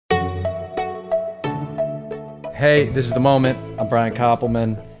Hey, this is The Moment. I'm Brian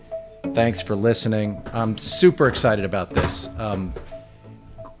Koppelman. Thanks for listening. I'm super excited about this.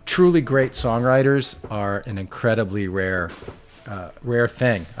 Truly great songwriters are an incredibly rare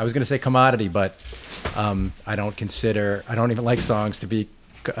thing. I was going to say commodity, but I don't even like songs to be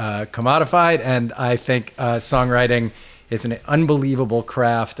commodified, and I think songwriting is an unbelievable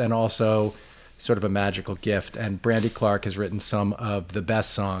craft and also sort of a magical gift. And Brandy Clark has written some of the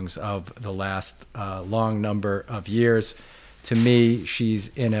best songs of the last long number of years. To me, she's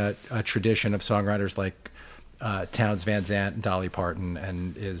in a tradition of songwriters like Townes Van Zandt and Dolly Parton,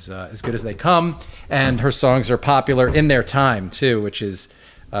 and is as good as they come. And her songs are popular in their time too, which is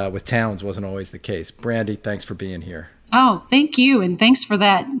with Townes wasn't always the case. Brandy, thanks for being here. Oh, thank you, and thanks for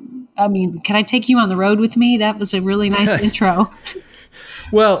that. I mean, can I take you on the road with me? That was a really nice intro.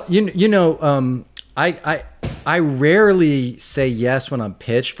 Well, I rarely say yes when I'm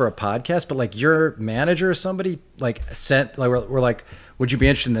pitched for a podcast, but like your manager or somebody like sent, like we're like, would you be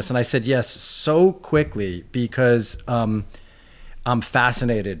interested in this? And I said yes so quickly because I'm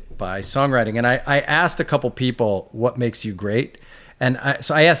fascinated by songwriting. And I asked a couple people, what makes you great? And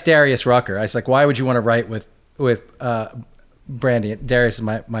so I asked Darius Rucker. I was like, why would you want to write with Brandy? Darius is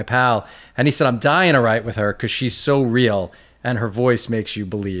my pal. And he said, I'm dying to write with her because she's so real and her voice makes you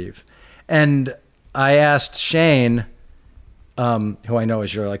believe. And I asked Shane, who I know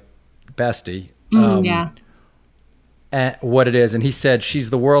is your like bestie, what it is. And he said,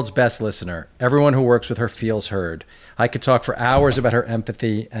 she's the world's best listener. Everyone who works with her feels heard. I could talk for hours about her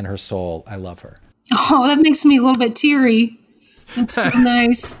empathy and her soul. I love her. Oh, that makes me a little bit teary. That's so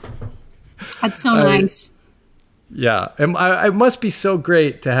nice. That's so nice. Yeah. It must be so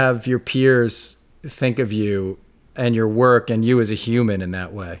great to have your peers think of you and your work and you as a human in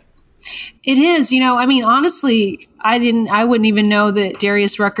that way. It is, I mean, honestly, I wouldn't even know that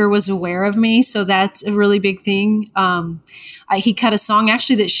Darius Rucker was aware of me. So that's a really big thing. He cut a song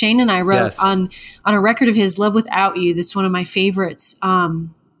actually that Shane and I wrote on a record of his, Love Without You. That's one of my favorites.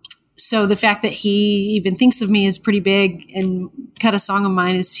 So the fact that he even thinks of me is pretty big, and cut a song of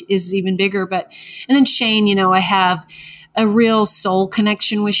mine is even bigger. And then Shane, I have a real soul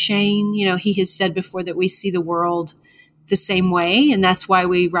connection with Shane. He has said before that we see the world the same way, and that's why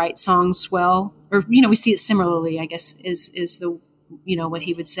we write songs well, or we see it similarly, I guess is the what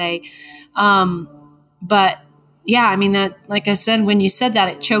he would say. But yeah, I mean, that, like I said, when you said that,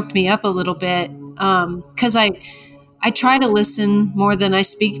 it choked me up a little bit, because I try to listen more than I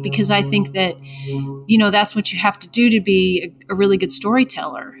speak, because I think that that's what you have to do to be a really good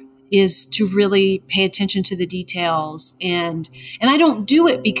storyteller, is to really pay attention to the details. And I don't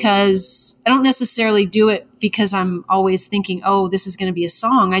necessarily do it because I'm always thinking, oh, this is going to be a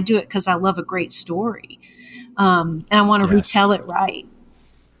song. I do it because I love a great story. And I want to retell it right.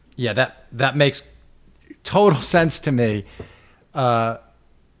 Yeah, that makes total sense to me. That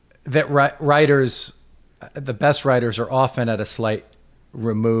writers, the best writers, are often at a slight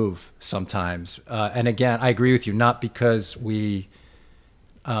remove sometimes. And again, I agree with you, not because we,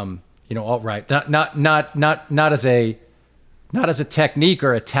 alt-right, not as a technique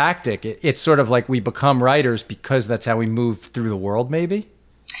or a tactic. It's sort of like we become writers because that's how we move through the world, maybe.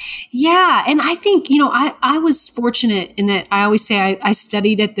 Yeah. And I think, I was fortunate in that I always say I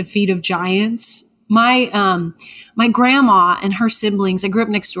studied at the feet of giants. My grandma and her siblings, I grew up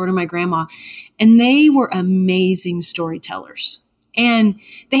next door to my grandma, and they were amazing storytellers. And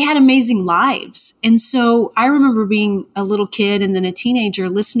they had amazing lives. And so I remember being a little kid and then a teenager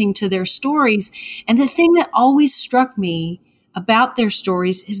listening to their stories. And the thing that always struck me about their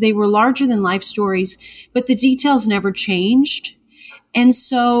stories is they were larger than life stories, but the details never changed. And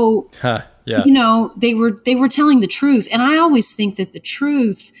so, they were telling the truth. And I always think that the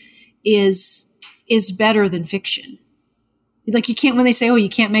truth is better than fiction. Like when they say, oh, you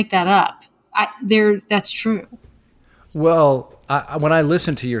can't make that up. That's true. Well, when I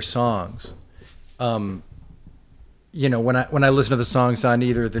listen to your songs, when I listen to the songs on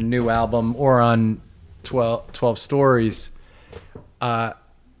either the new album or on 12 Stories,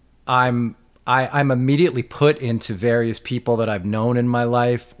 I'm immediately put into various people that I've known in my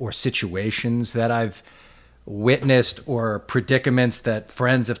life, or situations that I've witnessed, or predicaments that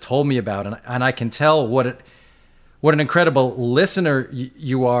friends have told me about, and I can tell what an incredible listener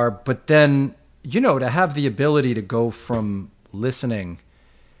you are. But then, to have the ability to go from listening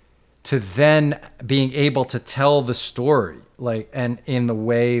to then being able to tell the story, and in the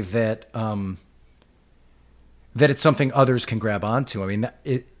way that that it's something others can grab onto. I mean,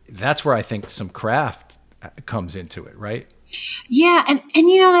 that's where I think some craft comes into it, right? Yeah, and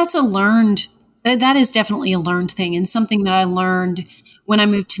that's that is definitely a learned thing, and something that I learned when I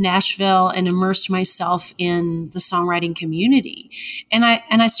moved to Nashville and immersed myself in the songwriting community. And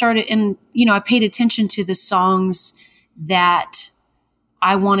I started, and, I paid attention to the songs that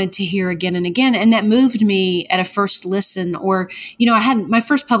I wanted to hear again and again. And that moved me at a first listen. Or, my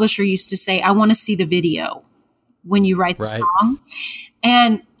first publisher used to say, I want to see the video when you write the song.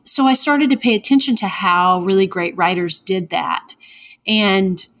 And so I started to pay attention to how really great writers did that.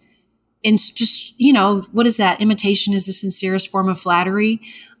 And just, what is that? Imitation is the sincerest form of flattery.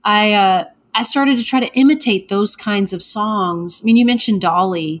 I started to try to imitate those kinds of songs. I mean, you mentioned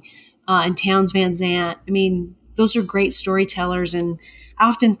Dolly and Townes Van Zandt. I mean, those are great storytellers. And I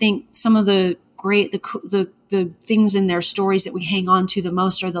often think some of the things in their stories that we hang on to the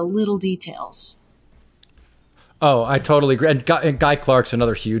most are the little details. Oh, I totally agree. And Guy Clark's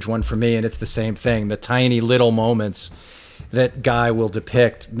another huge one for me. And it's the same thing. The tiny little moments that Guy will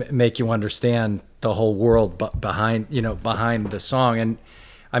depict make you understand the whole world behind the song. And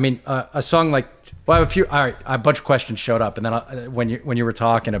I mean, a song like, well, a bunch of questions showed up. And then when you were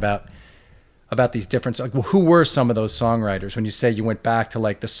talking about these different, like, who were some of those songwriters? When you say you went back to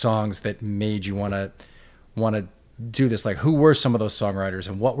like the songs that made you want to do this, like who were some of those songwriters,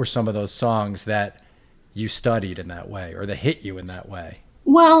 and what were some of those songs that you studied in that way or that hit you in that way?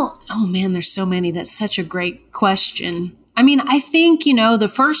 Well, oh man, there's so many. That's such a great question. I mean, I think,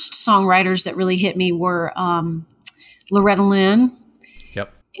 the first songwriters that really hit me were Loretta Lynn.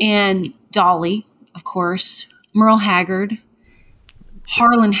 Yep. And Dolly, of course, Merle Haggard,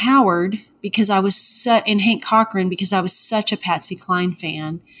 Harlan Howard, because I was and Hank Cochran, because I was such a Patsy Cline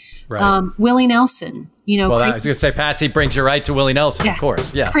fan. Right. Willie Nelson, Well, I was going to say Patsy brings you right to Willie Nelson, of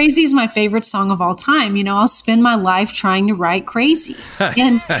course. Yeah. Crazy is my favorite song of all time. I'll spend my life trying to write Crazy.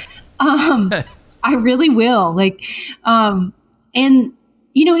 And I really will. And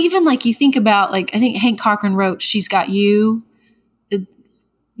even like you think about, like, I think Hank Cochran wrote She's Got You,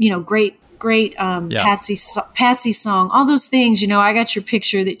 great Patsy song, all those things. I got your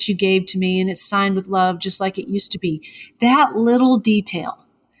picture that you gave to me and it's signed with love just like it used to be. That little detail.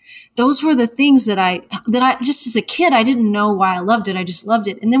 Those were the things that I just as a kid, I didn't know why I loved it. I just loved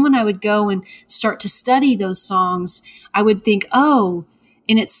it. And then when I would go and start to study those songs, I would think, oh,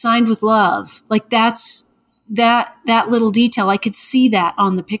 and it's signed with love. Like that's that little detail. I could see that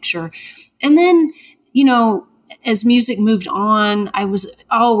on the picture. And then, as music moved on, I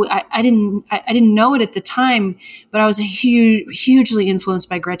didn't know it at the time, but I was hugely influenced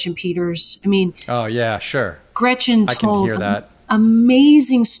by Gretchen Peters. I mean, oh yeah, sure. Gretchen told I can hear that.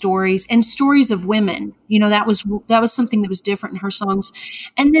 Amazing stories and stories of women. That was something that was different in her songs.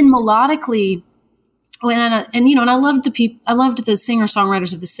 And then melodically, and I loved the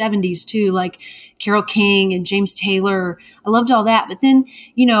singer-songwriters of the 70s too, like Carole King and James Taylor. I loved all that. But then,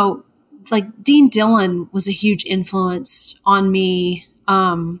 like Dean Dillon was a huge influence on me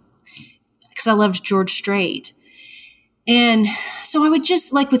because I loved George Strait. And so I would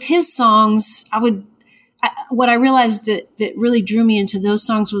just, like with his songs, what I realized that really drew me into those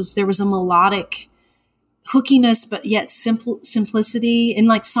songs was there was a melodic hookiness, but yet simplicity. And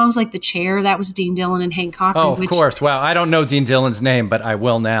like songs like The Chair, that was Dean Dillon and Hank Cochran. Oh, of course. Wow. I don't know Dean Dillon's name, but I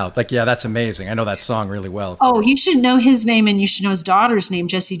will now. Like, yeah, that's amazing. I know that song really well. Oh, you should know his name, and you should know his daughter's name,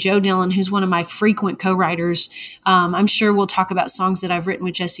 Jessie Jo Dillon, who's one of my frequent co-writers. I'm sure we'll talk about songs that I've written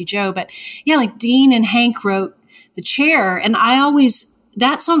with Jessie Jo, but yeah, like Dean and Hank wrote The Chair. And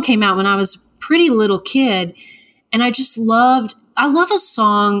that song came out when I was a pretty little kid. And I love a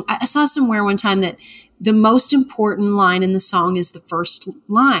song. I saw somewhere one time that the most important line in the song is the first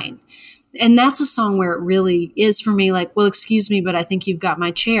line. And that's a song where it really is for me like, well, excuse me, but I think you've got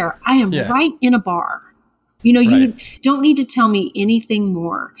my chair. I am right in a bar. You don't need to tell me anything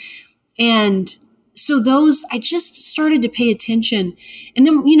more. And so I just started to pay attention. And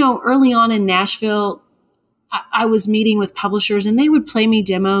then, early on in Nashville, I was meeting with publishers and they would play me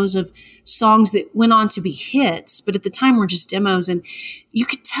demos of songs that went on to be hits, but at the time were just demos. And you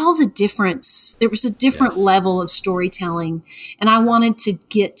could tell the difference. There was a different level of storytelling. And I wanted to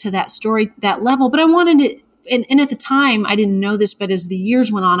get to that level, but I wanted it. And at the time I didn't know this, but as the years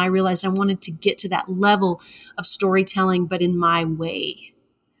went on, I realized I wanted to get to that level of storytelling, but in my way.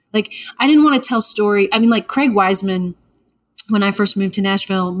 Like I didn't want to tell story. I mean, like Craig Wiseman, when I first moved to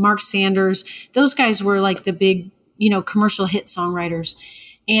Nashville, Mark Sanders, those guys were like the big, commercial hit songwriters.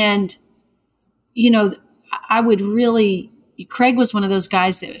 And, Craig was one of those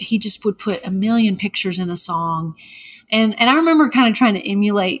guys that he just would put a million pictures in a song. And I remember kind of trying to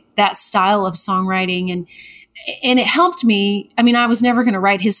emulate that style of songwriting and it helped me. I mean, I was never going to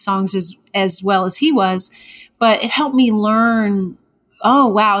write his songs as well as he was, but it helped me learn oh,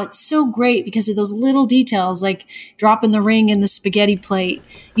 wow, it's so great because of those little details, like dropping the ring in the spaghetti plate,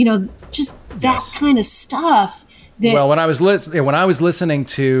 just that kind of stuff. Well, when I was listening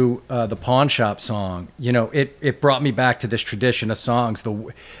to the Pawn Shop song, it brought me back to this tradition of songs. The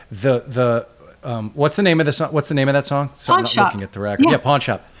what's the name of the song? What's the name of that song? So Pawn Shop. Looking at the record. Yeah, Pawn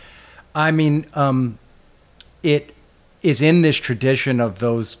Shop. I mean, it is in this tradition of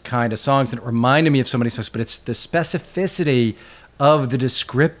those kind of songs, and it reminded me of so many songs. But it's the specificity of the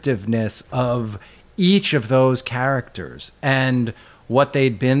descriptiveness of each of those characters and what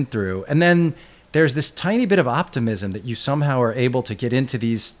they'd been through, and then there's this tiny bit of optimism that you somehow are able to get into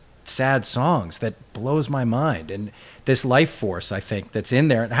these sad songs that blows my mind. And this life force, I think, that's in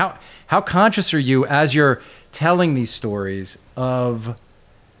there. And how conscious are you as you're telling these stories of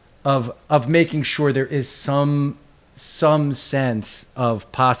making sure there is some sense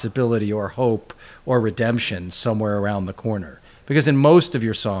of possibility or hope or redemption somewhere around the corner? Because in most of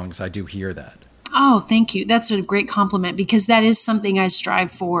your songs, I do hear that. Oh, thank you. That's a great compliment, because that is something I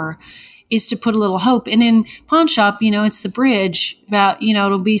strive for, is to put a little hope. And in Pawn Shop, it's the bridge about,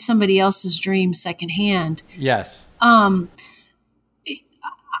 it'll be somebody else's dream secondhand. Yes. I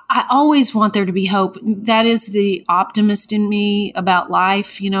always want there to be hope. That is the optimist in me about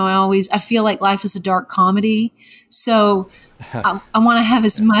life. I feel like life is a dark comedy. So I want to have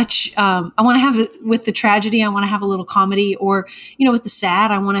as much, I want to have it with the tragedy. I want to have a little comedy, or, with the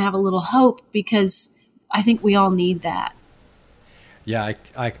sad, I want to have a little hope, because I think we all need that. Yeah,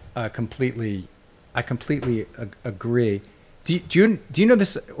 I completely agree. Do you know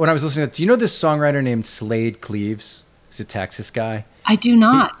this? When I was listening to it, do you know this songwriter named Slade Cleaves? He's a Texas guy. I do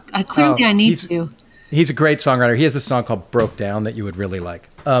not. Clearly I need to. He's a great songwriter. He has this song called "Broke Down" that you would really like.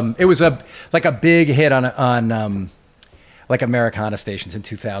 It was a big hit on like Americana stations in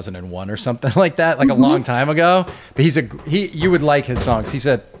 2001 or something like that, like a long time ago. But you would like his songs.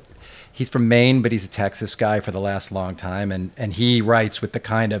 He's from Maine, but he's a Texas guy for the last long time, and he writes with the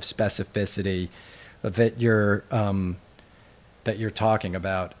kind of specificity that you're talking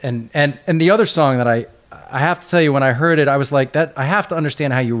about. And the other song that I have to tell you, when I heard it, I was like, that I have to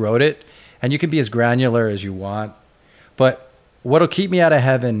understand how you wrote it, and you can be as granular as you want. But What'll Keep Me Out of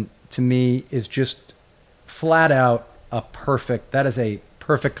Heaven to me is just flat out that is a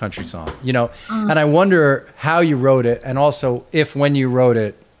perfect country song, And I wonder how you wrote it, and also if when you wrote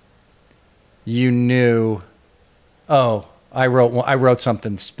it, you knew, I wrote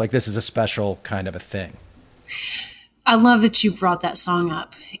something like this is a special kind of a thing. I love that you brought that song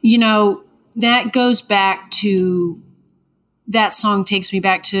up. That goes back to, that song takes me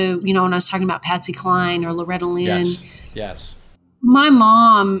back to, when I was talking about Patsy Cline or Loretta Lynn. Yes. My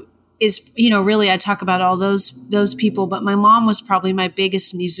mom is, really, I talk about all those people, but my mom was probably my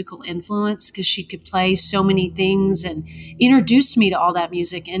biggest musical influence, because she could play so many things and introduced me to all that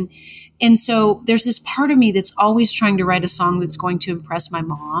music. And so there's this part of me that's always trying to write a song that's going to impress my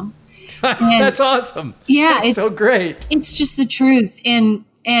mom. That's awesome. Yeah. It's so great. It's just the truth. And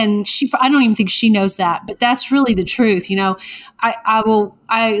I don't even think she knows that, but that's really the truth.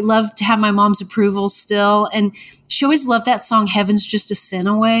 I love to have my mom's approval still. And she always loved that song, Heaven's Just a Sin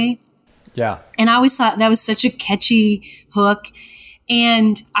Away. Yeah. And I always thought that was such a catchy hook.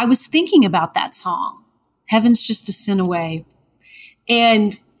 And I was thinking about that song, Heaven's Just a Sin Away.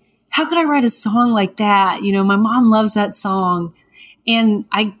 And how could I write a song like that? My mom loves that song. And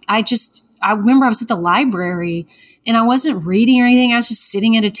I remember I was at the library and I wasn't reading or anything. I was just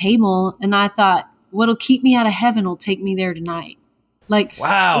sitting at a table, and I thought, what'll keep me out of heaven will take me there tonight. Like,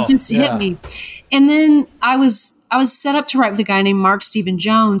 wow, it just hit me. And then I was set up to write with a guy named Mark Stephen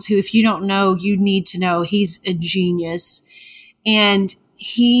Jones, who, if you don't know, you need to know. He's a genius. And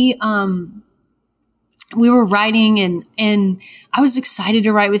he, we were writing, and I was excited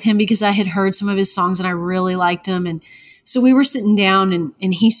to write with him because I had heard some of his songs and I really liked them. And so we were sitting down,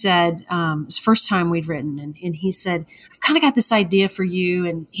 and he said, it was the first time we'd written, and he said, I've kind of got this idea for you.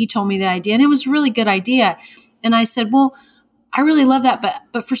 And he told me the idea, and it was a really good idea. And I said, well, I really love that,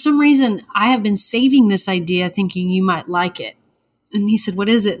 but for some reason I have been saving this idea thinking you might like it. And he said, what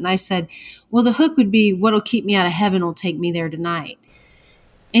is it? And I said, well, the hook would be, what'll keep me out of heaven will take me there tonight.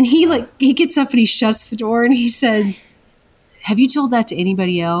 And he gets up and he shuts the door and he said, have you told that to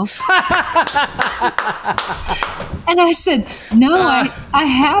anybody else? And I said, no, I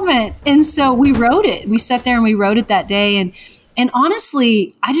haven't. And so we wrote it. We sat there and we wrote it that day. And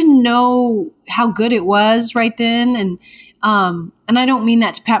honestly, I didn't know how good it was right then. And I don't mean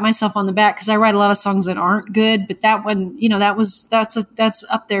that to pat myself on the back, because I write a lot of songs that aren't good, but that one, that's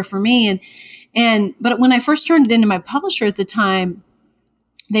up there for me. But when I first turned it into my publisher at the time,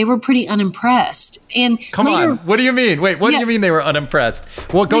 they were pretty unimpressed. And come on, what do you mean? Wait, what do you mean they were unimpressed?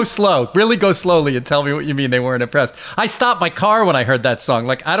 Well, go slow, really go slowly and tell me what you mean they weren't impressed. I stopped my car when I heard that song.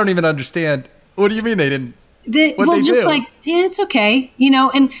 Like, I don't even understand. What do you mean they didn't? It's okay,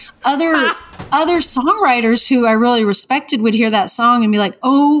 and other songwriters who I really respected would hear that song and be like,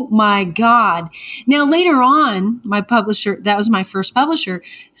 oh my God. Now later on, my publisher, that was my first publisher,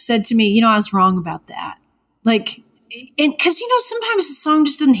 said to me, I was wrong about that. Like, and because, sometimes a song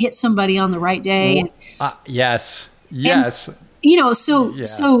just doesn't hit somebody on the right day. Yes. And,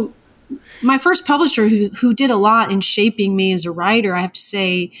 so my first publisher who did a lot in shaping me as a writer, I have to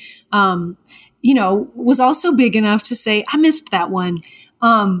say, was also big enough to say, I missed that one.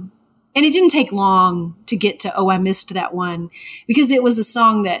 And it didn't take long to get to, I missed that one, because it was a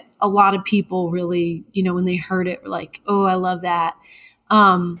song that a lot of people really, when they heard it, were like, oh, I love that.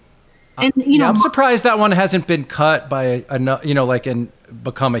 And, I'm surprised that one hasn't been cut by and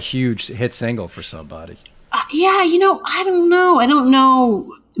become a huge hit single for somebody. I don't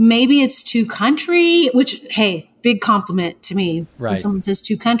know. Maybe it's too country, which, hey, big compliment to me when someone says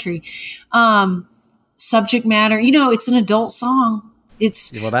too country. Subject matter, it's an adult song.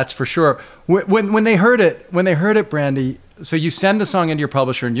 Well, that's for sure. When they heard it, Brandy, so you send the song into your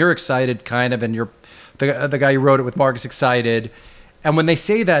publisher and you're excited kind of, and the guy who wrote it with Mark is excited. And when they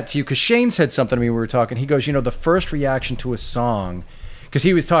say that to you, because Shane said something to me when we were talking, he goes, the first reaction to a song, because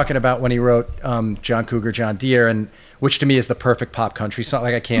he was talking about when he wrote John Cougar, John Deere, and which to me is the perfect pop country song.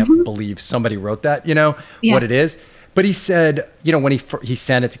 Like, I can't believe somebody wrote that, what it is. But he said, when he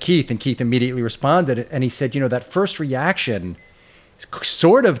sent it to Keith, and Keith immediately responded, and he said, that first reaction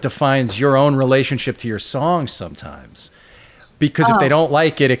sort of defines your own relationship to your song sometimes. Because if they don't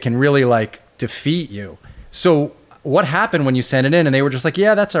like it, it can really defeat you. So what happened when you sent it in and they were just like,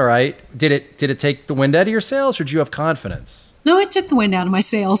 yeah, that's all right? Did it take the wind out of your sails, or did you have confidence? No, it took the wind out of my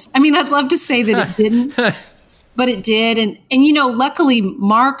sails. I mean, I'd love to say that it didn't, but it did. And luckily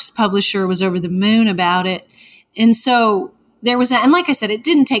Mark's publisher was over the moon about it. And so there was and like I said, it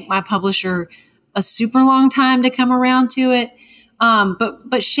didn't take my publisher a super long time to come around to it.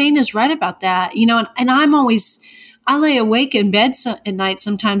 But Shane is right about that, and I lay awake in bed at night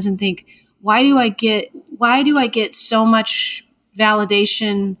sometimes and think, why do I get so much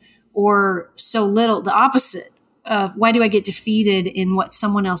validation or so little? The opposite of why do I get defeated in what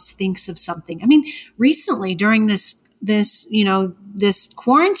someone else thinks of something? I mean, recently during this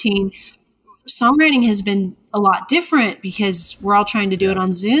quarantine, songwriting has been a lot different because we're all trying to do it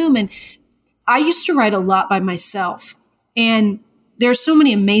on Zoom. And I used to write a lot by myself, and there's so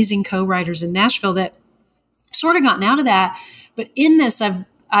many amazing co-writers in Nashville that sort of gotten out of that. But in this, I've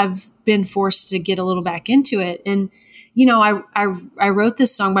been forced to get a little back into it. And, I wrote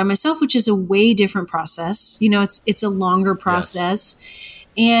this song by myself, which is a way different process. It's a longer process.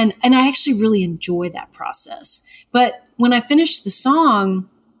 Yes. And I actually really enjoy that process. But when I finished the song,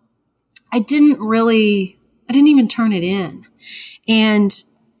 I didn't even turn it in.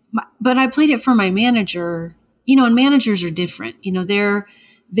 But I played it for my manager, and managers are different. They're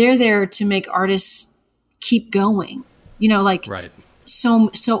there to make artists keep going, right. So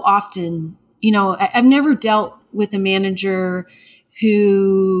often, I've never dealt with a manager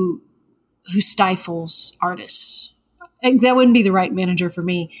who stifles artists. That wouldn't be the right manager for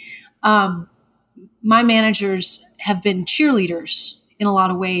me. My managers have been cheerleaders in a lot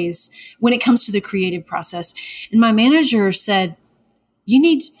of ways when it comes to the creative process. And my manager said,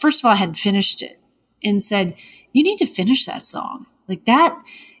 first of all, I hadn't finished it, and said, you need to finish that song like that.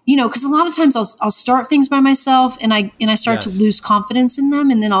 Because a lot of times I'll start things by myself and I start to lose confidence in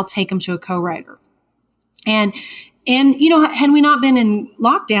them, and then I'll take them to a co-writer. And had we not been in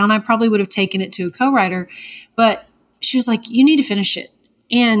lockdown, I probably would have taken it to a co-writer. But she was like, you need to finish it.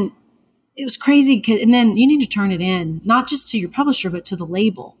 And it was crazy. And then you need to turn it in, not just to your publisher, but to the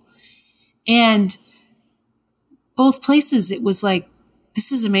label. And both places, it was like,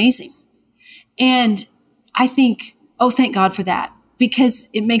 this is amazing. And I think, thank God for that, because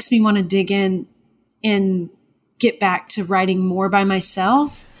it makes me want to dig in and get back to writing more by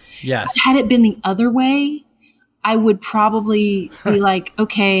myself. Yes. Had it been the other way, I would probably be like,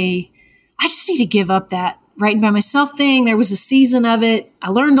 okay, I just need to give up that writing by myself thing. There was a season of it. I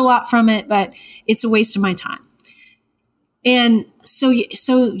learned a lot from it, but it's a waste of my time. And so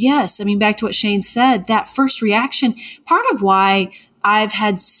yes, I mean, back to what Shane said, that first reaction, part of why I've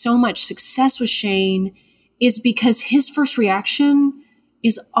had so much success with Shane is because his first reaction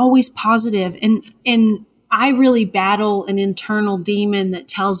is always positive. And I really battle an internal demon that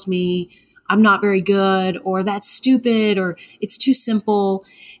tells me I'm not very good, or that's stupid, or it's too simple.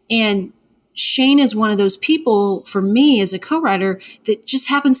 And Shane is one of those people for me as a co-writer that just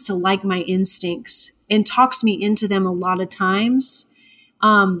happens to like my instincts and talks me into them a lot of times.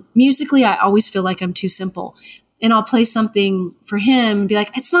 Musically, I always feel like I'm too simple. And I'll play something for him and be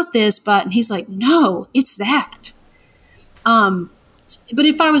like, it's not this, but, and he's like, no, it's that. But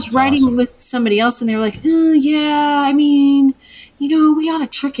if I was writing with somebody else and they're like, oh, yeah, I mean, we ought to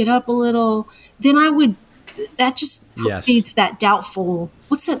trick it up a little, then that just feeds that doubtful.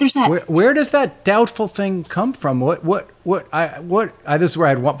 What's that? There's that. Where does that doubtful thing come from? This is where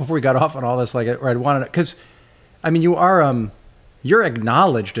I'd want, before we got off on all this, where I'd wanted to, because, I mean, you're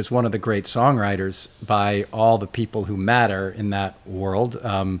acknowledged as one of the great songwriters by all the people who matter in that world.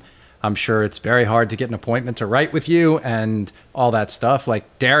 I'm sure it's very hard to get an appointment to write with you and all that stuff.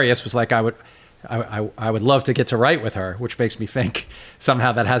 Like Darius was like, I would love to get to write with her, which makes me think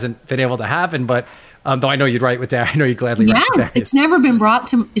somehow that hasn't been able to happen. But though I know you'd write with Darius, I know you'd gladly write with Darius. It's never been brought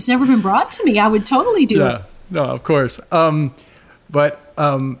to me. I would totally do it. No, of course. I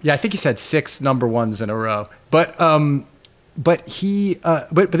think he said 6 number ones in a row. But there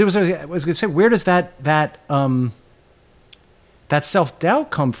was, I was going to say, where does that self-doubt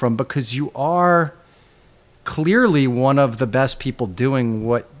come from? Because you are clearly one of the best people doing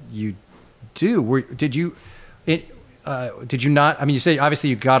what you do. Did you not? I mean, you say obviously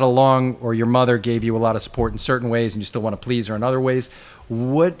you got along, or your mother gave you a lot of support in certain ways, and you still want to please her in other ways.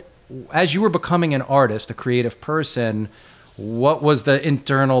 As you were becoming an artist, a creative person, what was the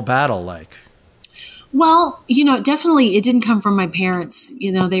internal battle like? Well, definitely it didn't come from my parents.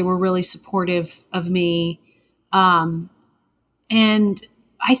 They were really supportive of me. And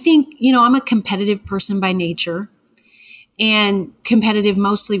I think, I'm a competitive person by nature, and competitive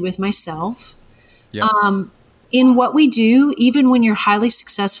mostly with myself. Yeah. In what we do, even when you're highly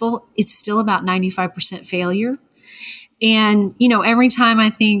successful, it's still about 95% failure. And, every time I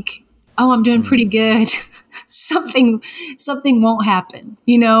think, oh, I'm doing pretty good, something won't happen,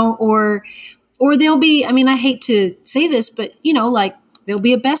 or there'll be, I mean, I hate to say this, but, there'll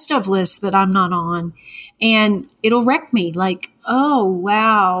be a best of list that I'm not on, and it'll wreck me. Like, oh,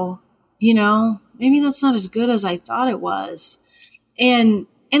 wow, maybe that's not as good as I thought it was. And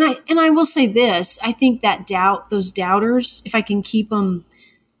I will say this, I think that those doubters, if I can keep them,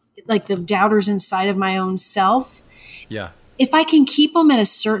 like the doubters inside of my own self. Yeah. If I can keep them at a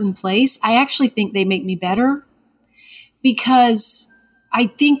certain place, I actually think they make me better, because I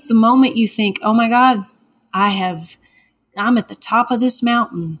think the moment you think, oh my God, I'm at the top of this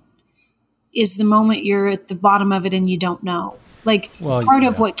mountain, is the moment you're at the bottom of it and you don't know. Part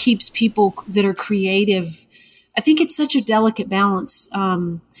of what keeps people that are creative, I think it's such a delicate balance,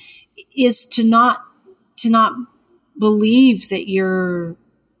 is to not believe that you're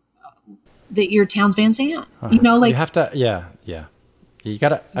Townes Van Zandt. You have to, yeah. You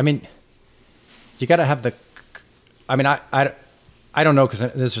gotta have the, I don't know, because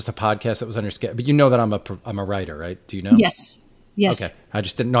this is just a podcast that was on your schedule, but that I'm a writer, right? Do you know? Yes. Okay. I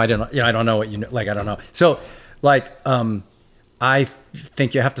just didn't know. I don't know what you know. I don't know. So I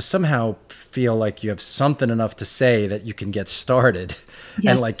think you have to somehow feel like you have something enough to say that you can get started.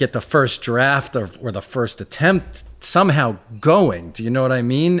 Yes. And get the first draft or the first attempt somehow going. Do you know what I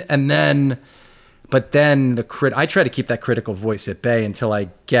mean? And then, I try to keep that critical voice at bay until I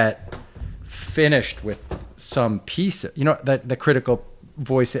get finished with some piece, the critical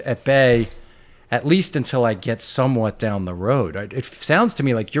voice at bay, at least until I get somewhat down the road. It sounds to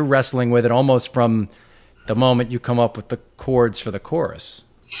me like you're wrestling with it almost from the moment you come up with the chords for the chorus.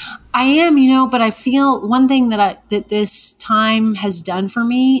 I am, but I feel one thing that this time has done for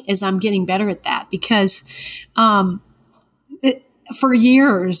me is I'm getting better at that, because for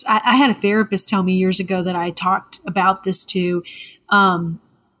years, I had a therapist tell me years ago that I talked about this too.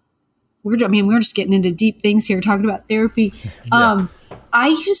 We're just getting into deep things here, talking about therapy. Yeah. I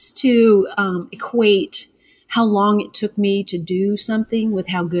used to equate how long it took me to do something with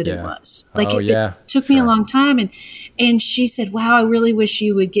how good it was. It took me a long time. And she said, wow, I really wish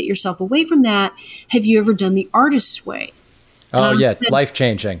you would get yourself away from that. Have you ever done the artist's way?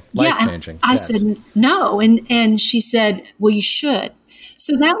 Life-changing. Life-changing. I said, no. And she said, well, you should.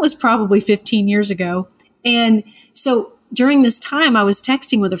 So that was probably 15 years ago. And so during this time, I was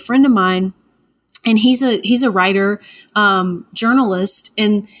texting with a friend of mine, and he's a writer, journalist.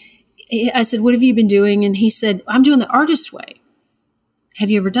 And I said, what have you been doing? And he said, I'm doing the artist's way. Have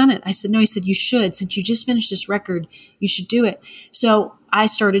you ever done it? I said, no. He said, you should. Since you just finished this record, you should do it. So I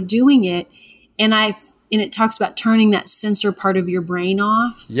started doing it, and it talks about turning that censor part of your brain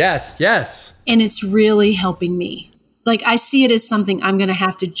off. Yes, yes. And it's really helping me. I see it as something I'm going to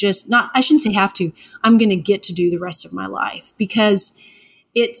have to I shouldn't say have to, I'm going to get to do the rest of my life, because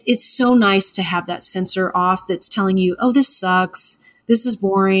it's so nice to have that censor off that's telling you, oh, this sucks. This is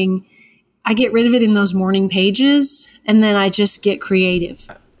boring. I get rid of it in those morning pages, and then I just get creative.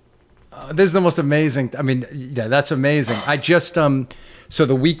 This is the most amazing. I mean, yeah, that's amazing. I just, so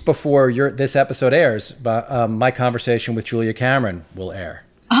the week before this episode airs, my conversation with Julia Cameron will air.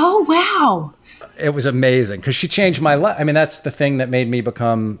 Oh, wow. It was amazing because she changed my life. I mean, that's the thing that made me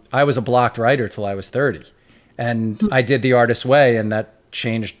I was a blocked writer till I was 30. And I did The Artist's Way, and that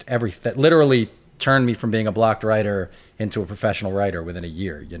changed everything. That literally turned me from being a blocked writer into a professional writer within a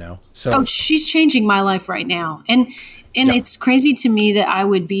year, So she's changing my life right now. And it's crazy to me that I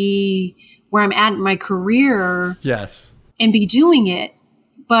would be where I'm at in my career. Yes. And be doing it,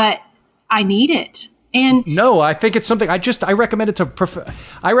 but I need it. And no, I think it's something I recommend it to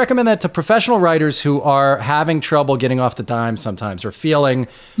I recommend that to professional writers who are having trouble getting off the dime sometimes, or feeling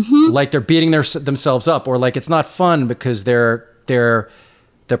like they're beating themselves up, or like it's not fun because the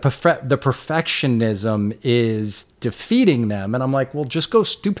perfectionism is defeating them. And I'm like, well, just go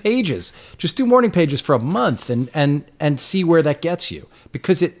do pages, just do morning pages for a month and see where that gets you,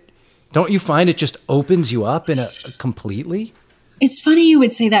 because don't you find it just opens you up completely? It's funny you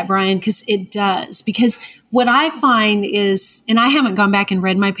would say that, Brian, because it does. Because what I find is, and I haven't gone back and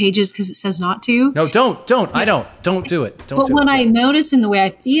read my pages because it says not to. No, don't. Yeah. Don't do it. But what I notice in the way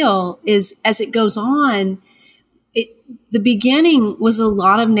I feel is, as it goes on, the beginning was a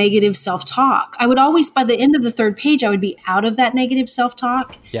lot of negative self-talk. I would always, by the end of the third page, I would be out of that negative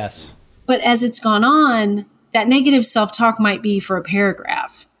self-talk. Yes. But as it's gone on, that negative self-talk might be for a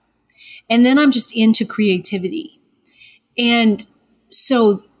paragraph. And then I'm just into creativity. And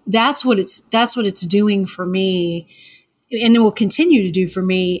so that's what it's doing for me, and it will continue to do for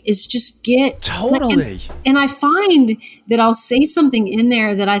me, is just get totally. And I find that I'll say something in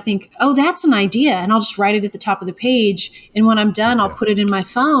there that I think, oh, that's an idea, and I'll just write it at the top of the page. And when I'm done, I'll put it in my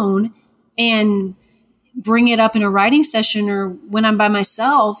phone and bring it up in a writing session or when I'm by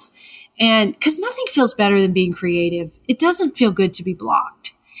myself. And because nothing feels better than being creative. It doesn't feel good to be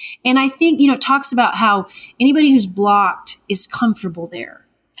blocked. And I think, it talks about how anybody who's blocked is comfortable there.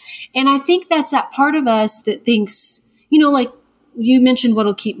 And I think that's that part of us that thinks, like you mentioned,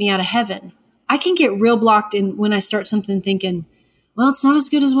 what'll keep me out of heaven. I can get real blocked in when I start something thinking, well, it's not as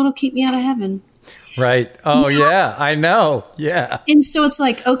good as what'll keep me out of heaven. Right. Oh, yeah, I know. Yeah. And so it's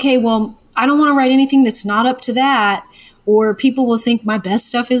like, okay, well, I don't want to write anything that's not up to that, or people will think my best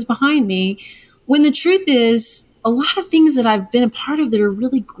stuff is behind me. When the truth is, a lot of things that I've been a part of that are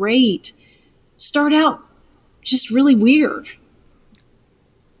really great start out just really weird.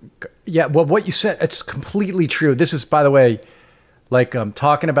 Yeah, well, what you said, it's completely true. This is, by the way, like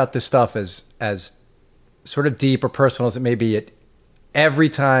talking about this stuff as sort of deep or personal as it may be. Every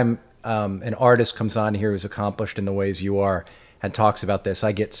time an artist comes on here who's accomplished in the ways you are and talks about this,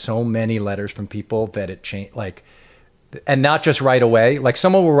 I get so many letters from people that it changed, and not just right away. Like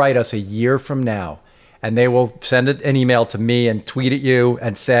someone will write us a year from now, and they will send an email to me and tweet at you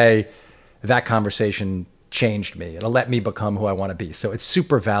and say, that conversation changed me. It'll let me become who I want to be. So it's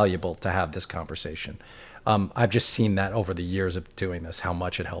super valuable to have this conversation. I've just seen that over the years of doing this, how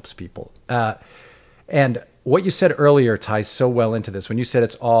much it helps people. And what you said earlier ties so well into this. When you said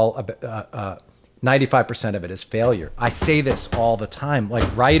it's all 95% of it is failure. I say this all the time.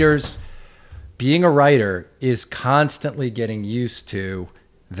 Like writers, being a writer is constantly getting used to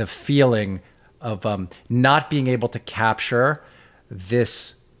the feeling of not being able to capture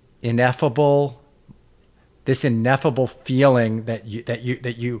this ineffable feeling that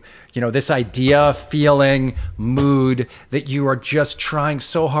you this idea, feeling, mood that you are just trying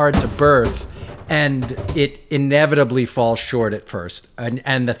so hard to birth, and it inevitably falls short at first.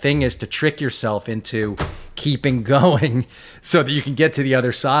 And the thing is to trick yourself into keeping going so that you can get to the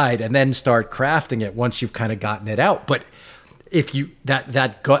other side and then start crafting it once you've kind of gotten it out. But if you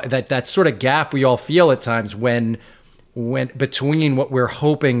that sort of gap we all feel at times when between what we're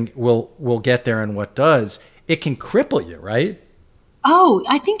hoping will get there and what does, it can cripple you, right? Oh,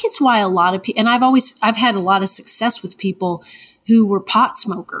 I think it's why a lot of people, and I've had a lot of success with people who were pot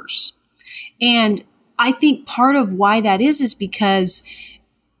smokers. And I think part of why that is because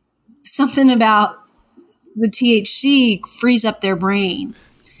something about the THC frees up their brain.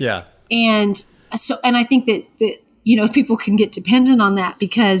 Yeah. And I think that people can get dependent on that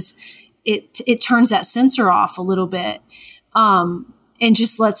because it turns that sensor off a little bit, and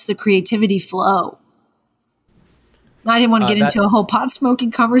just lets the creativity flow. I didn't want to get into a whole pot smoking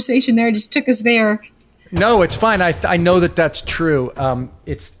conversation there. It just took us there. No, it's fine. I know that's true.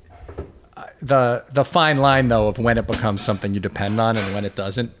 It's the fine line though of when it becomes something you depend on and when it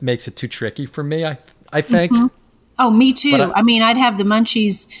doesn't makes it too tricky for me. I think. Mm-hmm. Oh, me too. I mean, I'd have the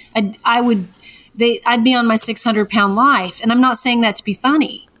munchies. I'd be on my 600-pound life. And I'm not saying that to be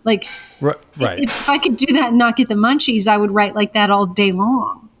funny. Like, right. If I could do that and not get the munchies, I would write like that all day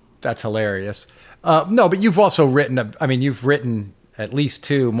long. That's hilarious. No, but you've also written, you've written at least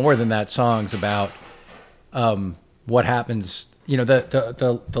 2, more than that, songs about what happens,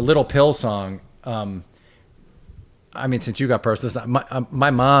 the Little Pill song. Since you got personal, my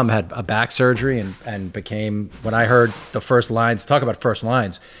mom had a back surgery and became, when I heard the first lines, talk about first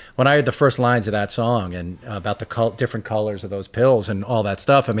lines, when I heard the first lines of that song and about the different colors of those pills and all that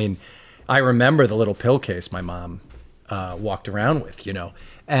stuff, I remember the little pill case my mom walked around with,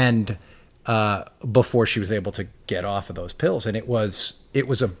 and before she was able to get off of those pills. And it was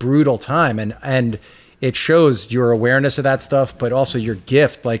a brutal time. And it shows your awareness of that stuff, but also your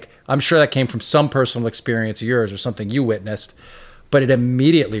gift. Like, I'm sure that came from some personal experience of yours or something you witnessed, but it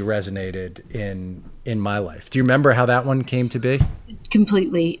immediately resonated in my life. Do you remember how that one came to be?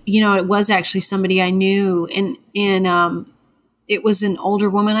 Completely. It was actually somebody I knew, and it was an older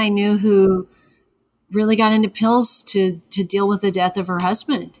woman I knew who really got into pills to deal with the death of her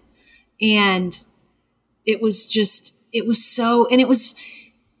husband. And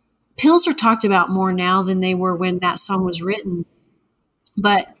pills are talked about more now than they were when that song was written.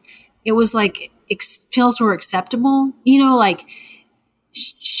 But it was like pills were acceptable. Like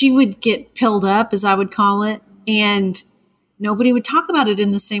she would get pilled up, as I would call it, and nobody would talk about it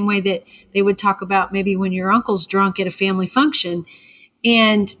in the same way that they would talk about maybe when your uncle's drunk at a family function.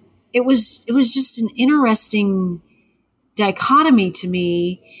 And it was just an interesting dichotomy to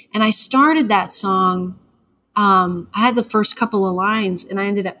me. And I started that song. I had the first couple of lines, and I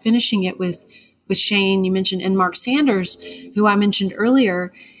ended up finishing it with Shane, you mentioned, and Mark Sanders, who I mentioned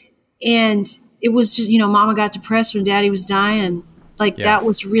earlier. And it was just, Mama got depressed when Daddy was dying. That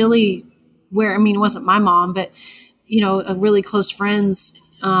was really where, it wasn't my mom, but, a really close friend's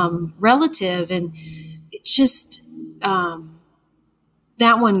relative. And it just,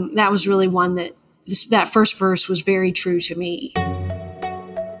 that was really one that first verse was very true to me.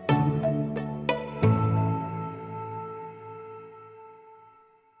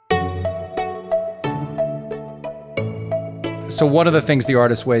 So one of the things the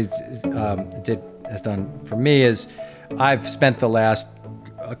Artist Way has done for me is I've spent the last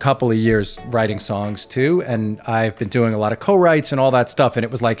a couple of years writing songs too, and I've been doing a lot of co-writes and all that stuff, and it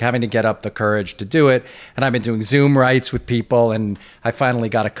was like having to get up the courage to do it. And I've been doing Zoom writes with people, and I finally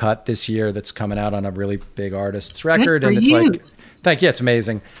got a cut this year that's coming out on a really big artist's record. Good for and it's you. Like, thank you, it's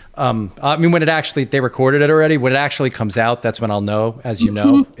amazing. When they recorded it already, when it actually comes out, that's when I'll know, as you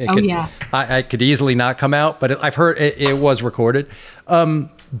know. I could easily not come out, but I've heard it was recorded.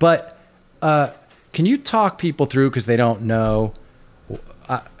 But can you talk people through, because they don't know,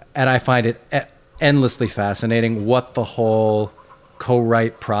 and I find it endlessly fascinating, what the whole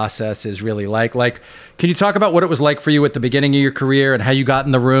co-write process is really like. Like, can you talk about what it was like for you at the beginning of your career and how you got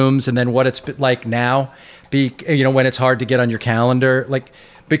in the rooms, and then what it's like now, when it's hard to get on your calendar? Like,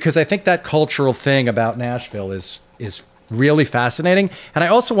 because I think that cultural thing about Nashville is really fascinating. And I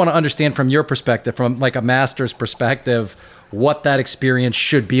also want to understand from your perspective, from like a master's perspective, what that experience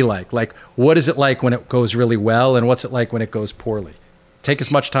should be like. Like, what is it like when it goes really well, and what's it like when it goes poorly? Take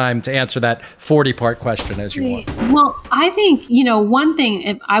as much time to answer that 40-part question as you want. Well, I think, one thing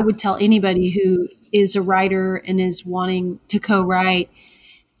if I would tell anybody who is a writer and is wanting to co-write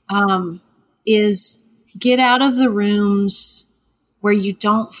is get out of the rooms where you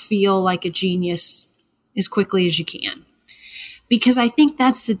don't feel like a genius as quickly as you can. Because I think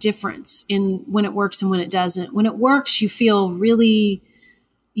that's the difference in when it works and when it doesn't. When it works, you feel really...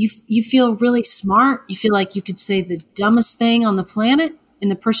 You feel really smart. You feel like you could say the dumbest thing on the planet,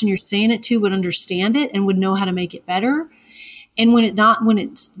 and the person you're saying it to would understand it and would know how to make it better. And when it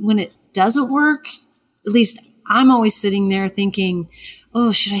doesn't work, at least I'm always sitting there thinking,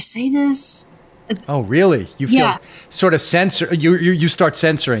 "Oh, should I say this?" Oh, really? You feel sort of you start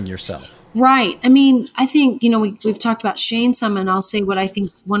censoring yourself. Right. I think, we've talked about Shane some, and I'll say what I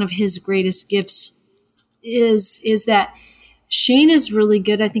think one of his greatest gifts is that Shane is really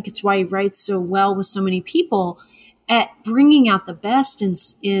good. I think it's why he writes so well with so many people, at bringing out the best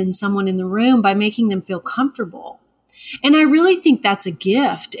in someone in the room by making them feel comfortable. And I really think that's a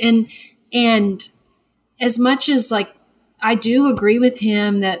gift. And as much as I do agree with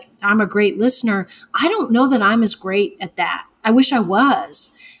him that I'm a great listener, I don't know that I'm as great at that. I wish I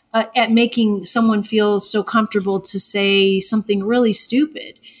was at making someone feel so comfortable to say something really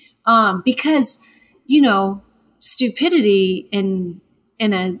stupid. Because, stupidity in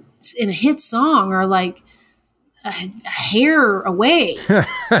a hit song are like a hair away.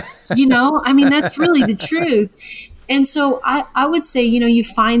 That's really the truth. And so I would say, you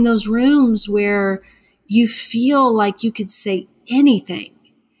find those rooms where you feel like you could say anything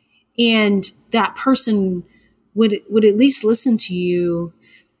and that person would at least listen to you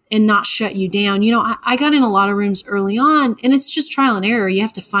and not shut you down. I got in a lot of rooms early on, and it's just trial and error. You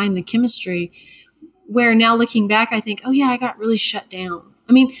have to find the chemistry, where now looking back, I think, oh yeah, I got really shut down.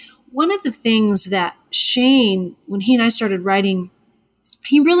 I mean, one of the things that Shane, when he and I started writing,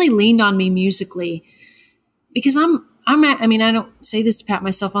 he really leaned on me musically, because I don't say this to pat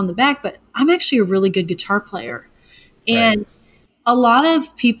myself on the back, but I'm actually a really good guitar player. And a lot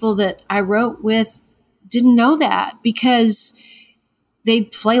of people that I wrote with didn't know that, because they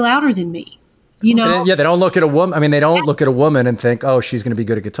play louder than me, They don't look at a woman. I mean, they don't look at a woman and think, oh, she's going to be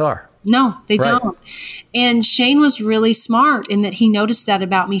good at guitar. No, they don't. And Shane was really smart in that he noticed that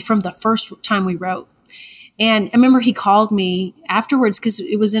about me from the first time we wrote. And I remember he called me afterwards, because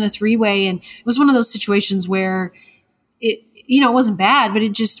it was in a 3-way, and it was one of those situations where it wasn't bad, but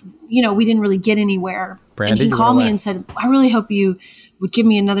it just, we didn't really get anywhere. Brandy, and he called me and said, I really hope you would give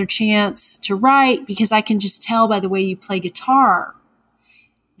me another chance to write, because I can just tell by the way you play guitar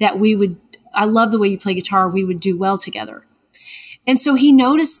that I love the way you play guitar. We would do well together. And so he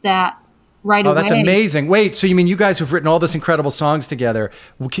noticed that right away. Oh, that's amazing. Wait, so you mean you guys have written all this incredible songs together?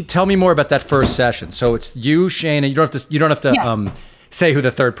 Tell me more about that first session. So it's you, Shane, and you don't have to say who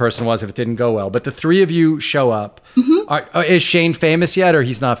the third person was if it didn't go well, but the three of you show up. Mm-hmm. Is Shane famous yet, or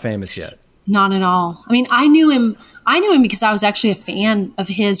he's not famous yet? Not at all. I mean, I knew him because I was actually a fan of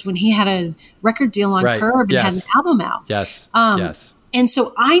his when he had a record deal on Curb and had an album out. Yes. And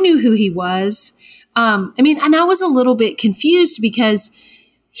so I knew who he was. And I was a little bit confused, because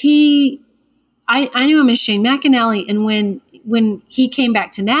I knew him as Shane McAnally. And when he came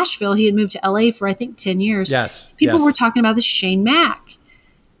back to Nashville, he had moved to LA for, I think, 10 years. Yes. People were talking about this Shane Mac.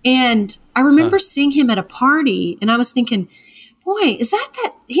 And I remember seeing him at a party, and I was thinking, boy, is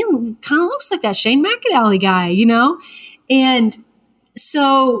that he kind of looks like that Shane McAnally guy, And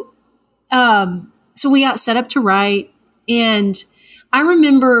so we got set up to write, and I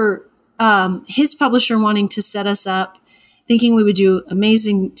remember his publisher wanting to set us up, thinking we would do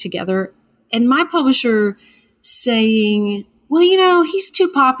amazing together. And my publisher saying, well, he's too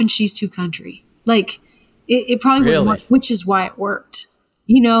pop and she's too country. Like, it probably wouldn't work, which is why it worked.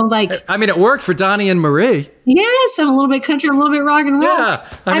 It worked for Donnie and Marie. Yes, I'm a little bit country, I'm a little bit rock and roll. Yeah,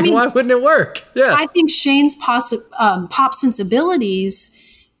 why wouldn't it work? Yeah, I think Shane's pop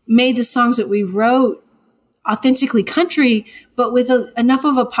sensibilities made the songs that we wrote authentically country, but with enough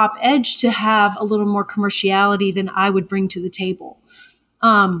of a pop edge to have a little more commerciality than I would bring to the table.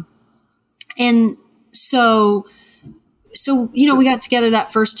 And so we got together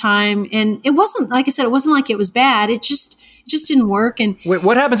that first time, and it wasn't, like I said, it wasn't like it was bad. It just didn't work. And wait,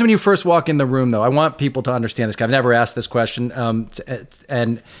 what happens when you first walk in the room, though? I want people to understand this. I've never asked this question.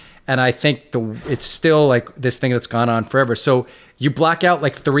 And I think it's still like this thing that's gone on forever. So you block out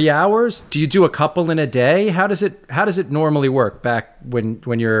like 3 hours? Do you do a couple in a day? How does it normally work back when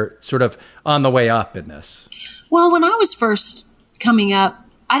you're sort of on the way up in this? Well, when I was first coming up,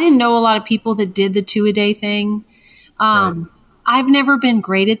 I didn't know a lot of people that did the 2-a-day thing. I've never been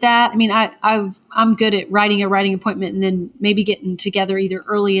great at that. I mean, I'm good at writing a writing appointment and then maybe getting together either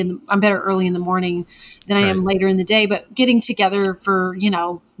I'm better early in the morning than I am later in the day, but getting together for,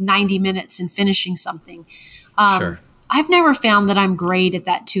 90 minutes and finishing something. I've never found that I'm great at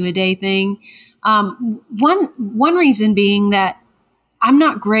that 2-a-day thing. One reason being that I'm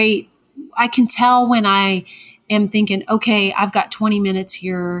not great. I can tell when I am thinking, okay, I've got 20 minutes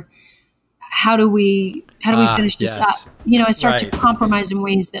here. How do we finish this up? I start to compromise in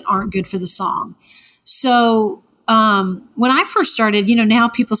ways that aren't good for the song. So when I first started, now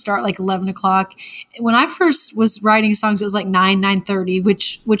people start like 11 o'clock. When I first was writing songs, it was like 9:30,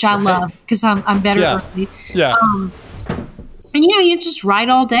 which I love, because I'm better early. Yeah. And you just write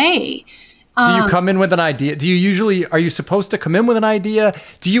all day. Do you come in with an idea? Are you supposed to come in with an idea?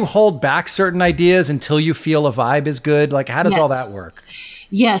 Do you hold back certain ideas until you feel a vibe is good? Like, how does all that work?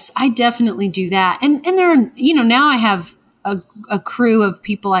 Yes, I definitely do that. And there are, now I have a crew of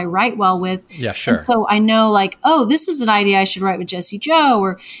people I write well with. Yeah, sure. And so I know, like, oh, this is an idea I should write with Jesse Joe,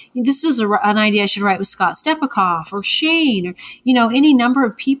 or this is an idea I should write with Scott Stepikoff or Shane, or, any number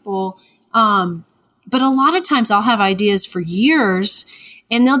of people. But a lot of times I'll have ideas for years,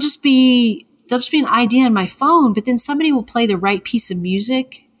 and they'll just be an idea on my phone, but then somebody will play the right piece of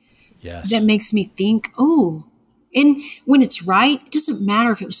music that makes me think, oh. And when it's right, it doesn't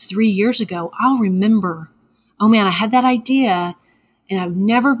matter if it was 3 years ago. I'll remember, oh man, I had that idea and I've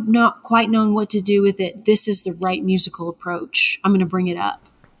never not quite known what to do with it. This is the right musical approach. I'm going to bring it up.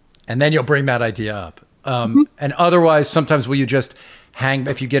 And then you'll bring that idea up. And otherwise, sometimes will you just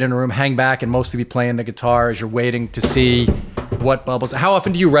if you get in a room, hang back and mostly be playing the guitar as you're waiting to see what bubbles? How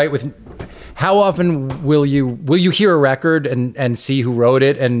often do you write with? How often will you hear a record and see who wrote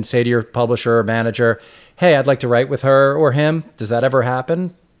it and say to your publisher or manager, "Hey, I'd like to write with her or him"? Does that ever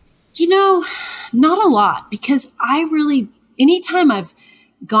happen? Not a lot, because anytime I've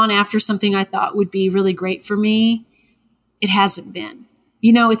gone after something I thought would be really great for me, it hasn't been.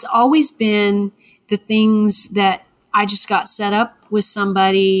 It's always been the things that I just got set up with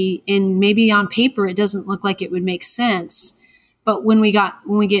somebody, and maybe on paper it doesn't look like it would make sense. But when we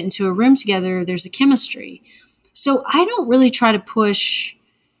get into a room together, there's a chemistry. So I don't really try to push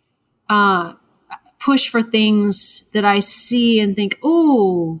for things that I see and think,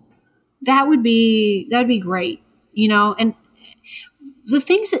 oh, that would be great. And the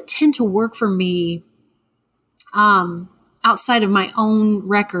things that tend to work for me, outside of my own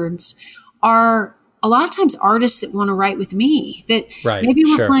records, are a lot of times artists that want to write with me, that maybe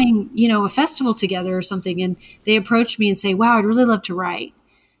we're playing, a festival together or something, and they approach me and say, wow, I'd really love to write.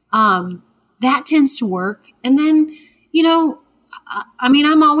 That tends to work. And then,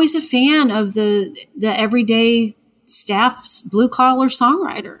 I'm always a fan of the everyday staff's blue collar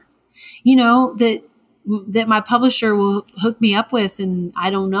songwriter, that my publisher will hook me up with, and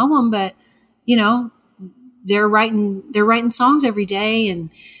I don't know them, but, they're writing songs every day, and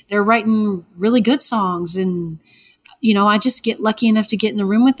they're writing really good songs. And, I just get lucky enough to get in the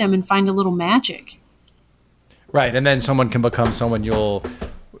room with them and find a little magic. Right. And then someone can become someone you'll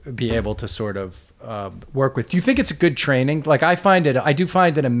be able to sort of work with. Do you think it's a good training? Like I do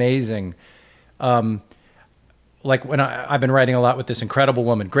find it amazing. Like when I've been writing a lot with this incredible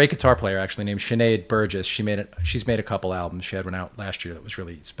woman, great guitar player actually, named Sinead Burgess. She's made a couple albums. She had one out last year that was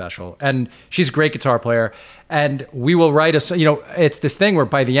really special, and she's a great guitar player. And we will write it's this thing where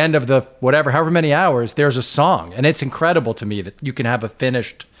by the end of the however many hours, there's a song, and it's incredible to me that you can have a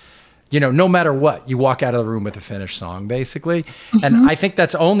finished, no matter what, you walk out of the room with a finished song, basically. Mm-hmm. And I think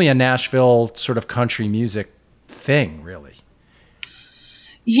that's only a Nashville sort of country music thing, really.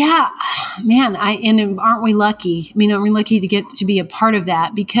 Yeah, man. Aren't we lucky? Aren't we lucky to get to be a part of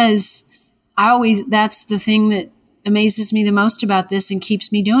that? Because that's the thing that amazes me the most about this and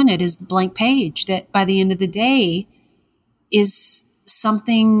keeps me doing it, is the blank page, that by the end of the day is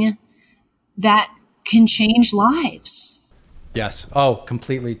something that can change lives. Yes. Oh,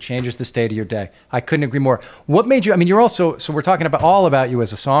 completely changes the state of your day. I couldn't agree more. What made you, you're also, so we're talking all about you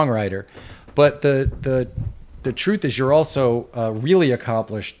as a songwriter, but the truth is you're also a really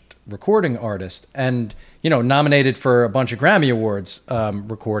accomplished recording artist, and, nominated for a bunch of Grammy Awards,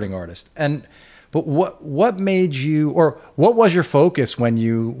 recording artist. But what made you, or what was your focus when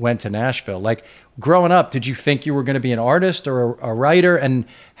you went to Nashville? Like growing up, did you think you were going to be an artist or a writer? And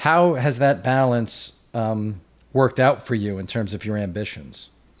how has that balance worked out for you in terms of your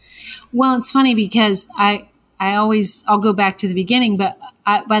ambitions? Well, it's funny because I'll go back to the beginning, but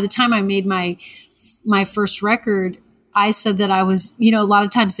by the time I made my first record, I said that I was, a lot of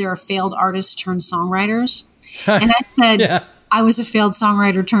times there are failed artists turned songwriters. And I said, yeah. I was a failed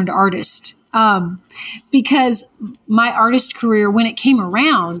songwriter turned artist. Because my artist career, when it came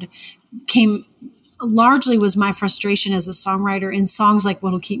around, largely was my frustration as a songwriter in songs like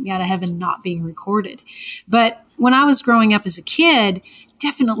What'll Keep Me Out of Heaven not being recorded. But when I was growing up as a kid,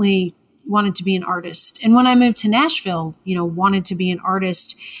 definitely wanted to be an artist. And when I moved to Nashville, wanted to be an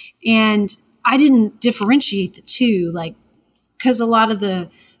artist. And I didn't differentiate the two, because a lot of the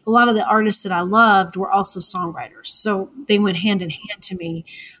artists that I loved were also songwriters. So they went hand in hand to me.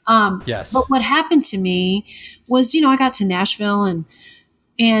 Yes. But what happened to me was, I got to Nashville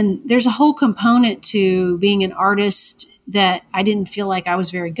and there's a whole component to being an artist that I didn't feel like I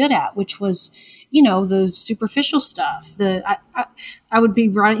was very good at, which was, the superficial stuff. I would be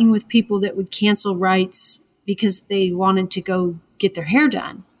writing with people that would cancel rights because they wanted to go get their hair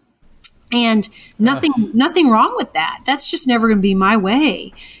done. And nothing wrong with that. That's just never going to be my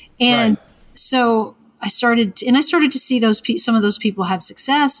way. And so I started to see some of those people have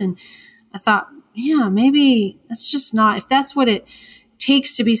success. And I thought, yeah, maybe that's just not, if that's what it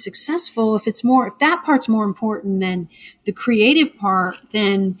takes to be successful, if that part's more important than the creative part,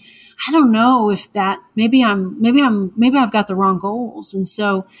 then I don't know if that, maybe I've got the wrong goals. And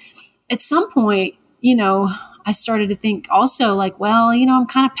so at some point, I started to think also I'm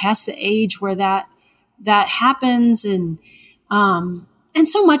kind of past the age where that happens. And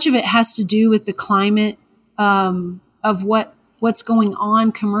so much of it has to do with the climate, of what's going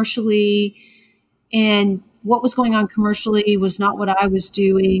on commercially, and what was going on commercially was not what I was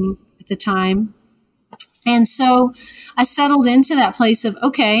doing at the time. And so I settled into that place of,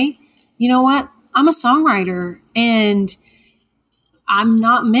 okay, you know what? I'm a songwriter and I'm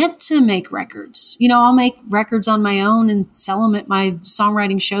not meant to make records. I'll make records on my own and sell them at my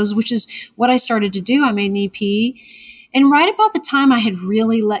songwriting shows, which is what I started to do. I made an EP. And right about the time I had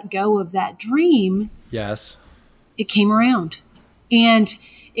really let go of that dream, yes, it came around. And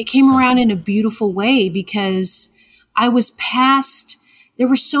it came around in a beautiful way because I was past, there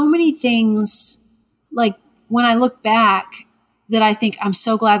were so many things, like when I look back, that I think I'm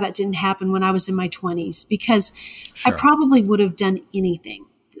so glad that didn't happen when I was in my 20s, because I probably would have done anything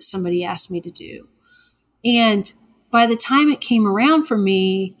that somebody asked me to do. And by the time it came around for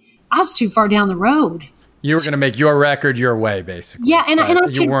me, I was too far down the road. You were going to make your record your way, basically. Yeah,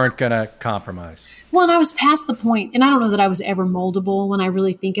 and you weren't going to compromise. Well, and I was past the point, and I don't know that I was ever moldable when I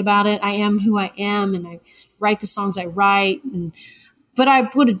really think about it. I am who I am, and I write the songs I write. But I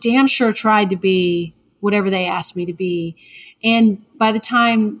would have damn sure tried to be whatever they asked me to be. And by the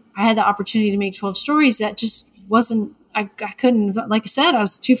time I had the opportunity to make 12 Stories, that just wasn't, I couldn't, like I said, I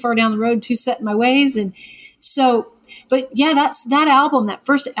was too far down the road, too set in my ways. And so, but yeah, that album, that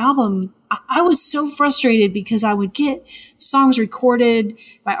first album, I was so frustrated because I would get songs recorded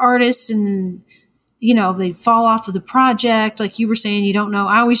by artists and, they'd fall off of the project. Like you were saying, you don't know.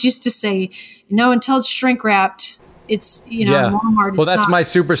 I always used to say, no, until it's shrink wrapped, it's, Walmart. Well, that's my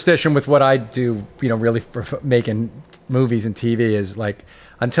superstition with what I do, really for making movies and TV is like,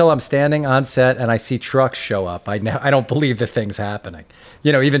 until I'm standing on set and I see trucks show up, I don't believe the thing's happening.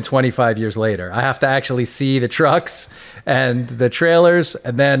 Even 25 years later, I have to actually see the trucks and the trailers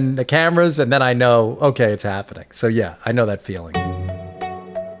and then the cameras, and then I know, okay, it's happening. So yeah, I know that feeling.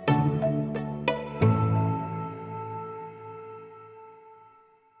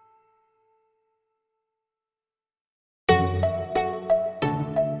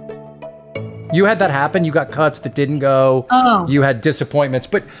 You had that happen. You got cuts that didn't go. Oh. You had disappointments.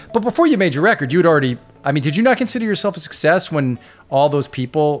 But before you made your record, you'd already, did you not consider yourself a success when all those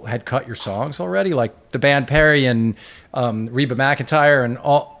people had cut your songs already? Like the band Perry and Reba McEntire and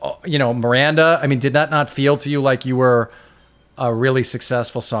all, Miranda. Did that not feel to you like you were a really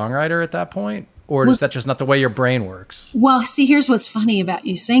successful songwriter at that point? Or is that just not the way your brain works? Well, see, here's what's funny about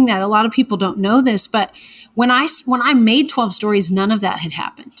you saying that. A lot of people don't know this, but when I made 12 Stories, none of that had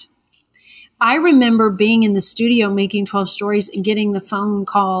happened. I remember being in the studio making 12 Stories and getting the phone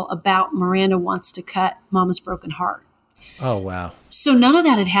call about Miranda wants to cut Mama's Broken Heart. Oh, wow. So none of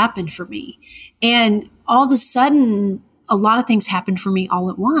that had happened for me. And all of a sudden, a lot of things happened for me all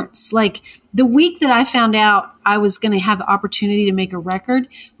at once. Like the week that I found out I was going to have the opportunity to make a record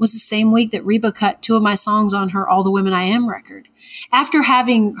was the same week that Reba cut 2 of my songs on her All the Women I Am record, after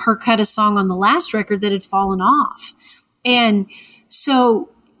having her cut a song on the last record that had fallen off. And so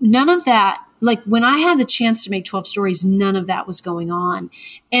none of that, like when I had the chance to make 12 Stories, none of that was going on.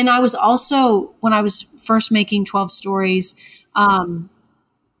 And I was also, when I was first making 12 Stories,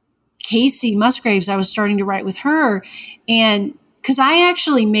 Casey Musgraves, I was starting to write with her. And because I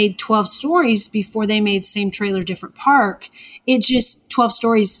actually made 12 Stories before they made Same Trailer, Different Park. It just, 12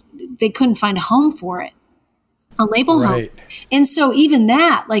 Stories, they couldn't find a home for it, a label home. And so even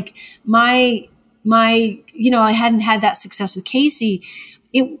that, like my, I hadn't had that success with Casey.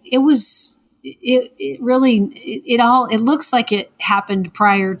 It looks like it happened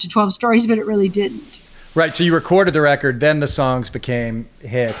prior to 12 Stories, but it really didn't. Right. So you recorded the record, then the songs became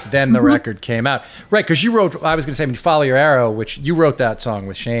hits, then the record came out. Right. Because you wrote, I was going to say, Follow Your Arrow, which you wrote that song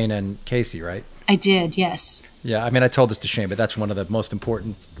with Shane and Casey, right? I did, yes. Yeah. I told this to Shane, but that's one of the most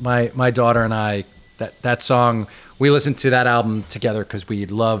important. My daughter and I, that song, we listened to that album together because we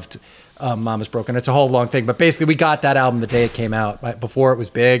loved Mama's Broken. It's a whole long thing. But basically, we got that album the day it came out, right, before it was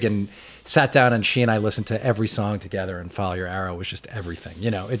big, and sat down, and she and I listened to every song together, and Follow Your Arrow was just everything.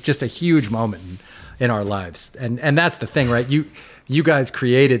 It's just a huge moment in our lives. And that's the thing, right? You guys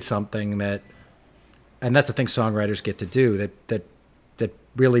created something that, and that's the thing songwriters get to do, that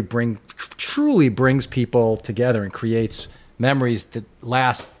really truly brings people together and creates memories that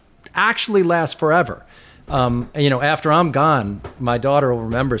actually last forever. After I'm gone, my daughter will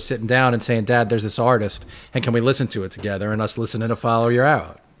remember sitting down and saying, Dad, there's this artist, and can we listen to it together? And us listening to Follow Your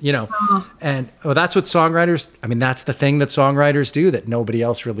Arrow. And that's what songwriters, that's the thing that songwriters do that nobody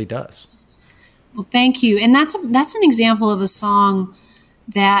else really does. Well, thank you. And that's an example of a song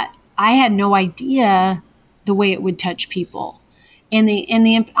that I had no idea the way it would touch people. And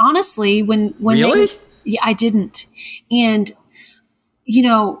honestly, when really? I didn't. And,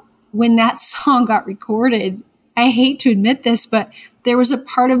 when that song got recorded, I hate to admit this, but there was a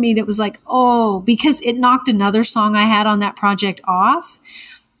part of me that was like, oh, because it knocked another song I had on that project off.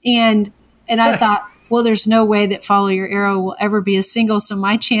 And I thought, well, there's no way that Follow Your Arrow will ever be a single. So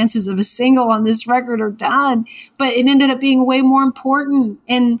my chances of a single on this record are done. But it ended up being way more important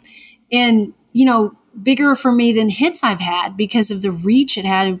and, bigger for me than hits I've had because of the reach it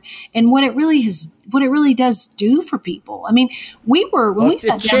had and what it really does do for people. I mean, we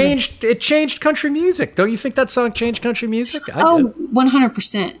sat down. It changed country music. Don't you think that song changed country music?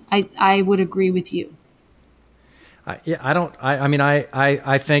 100%. I would agree with you. I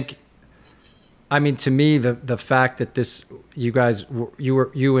think, to me, the fact that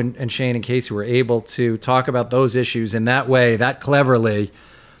you and Shane and Casey were able to talk about those issues in that way, that cleverly.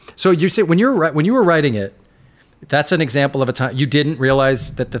 So you say when you were writing it, that's an example of a time you didn't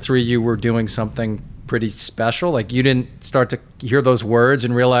realize that the three of you were doing something pretty special. Like you didn't start to hear those words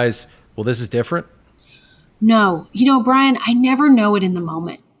and realize, well, this is different. No, Brian, I never know it in the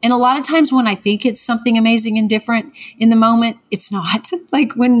moment. And a lot of times when I think it's something amazing and different in the moment, it's not.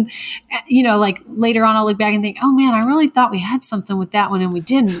 Like when, like later on, I'll look back and think, oh man, I really thought we had something with that one and we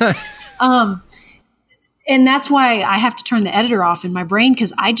didn't. And that's why I have to turn the editor off in my brain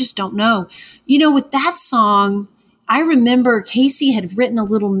because I just don't know. With that song, I remember Casey had written a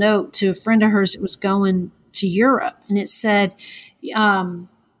little note to a friend of hers that was going to Europe. And it said,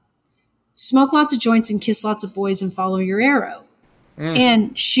 smoke lots of joints and kiss lots of boys and follow your arrow.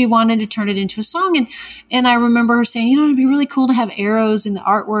 And she wanted to turn it into a song. And I remember her saying, it'd be really cool to have arrows in the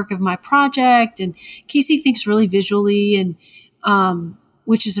artwork of my project. And Casey thinks really visually and,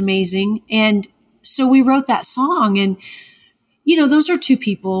 which is amazing. And so we wrote that song and, those are two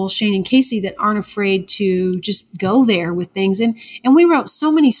people, Shane and Casey, that aren't afraid to just go there with things. And we wrote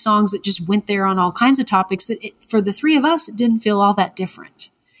so many songs that just went there on all kinds of topics that for the three of us, it didn't feel all that different.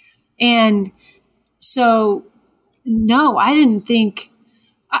 And so, no, I didn't think,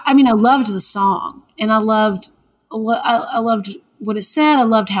 I loved the song and I loved what it said. I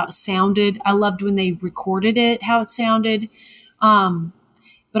loved how it sounded. I loved when they recorded it, how it sounded.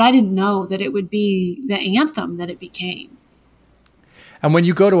 But I didn't know that it would be the anthem that it became. And when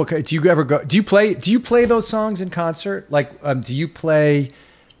you go to do you play those songs in concert? Like, do you play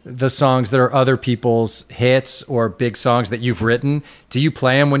the songs that are other people's hits or big songs that you've written? Do you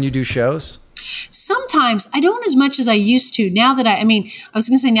play them when you do shows? Sometimes. I don't as much as I used to. Now that I was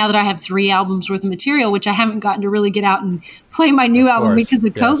going to say now that I have 3 albums worth of material, which I haven't gotten to really get out and play my new album because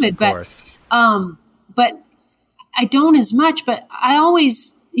of COVID. But I don't as much, but I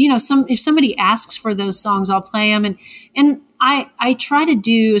always, if somebody asks for those songs, I'll play them. And I try to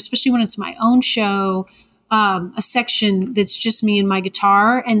do, especially when it's my own show, a section that's just me and my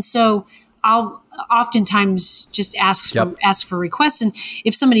guitar. And so I'll oftentimes just ask for requests. And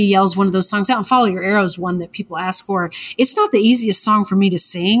if somebody yells one of those songs out, and Follow Your Arrow is one that people ask for, it's not the easiest song for me to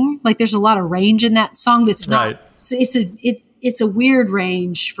sing. Like there's a lot of range in that song. That's not, it's a weird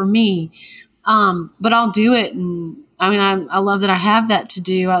range for me. But I'll do it. And I love that I have that to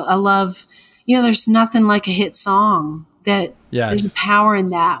do. I love, there's nothing like a hit song that there's a power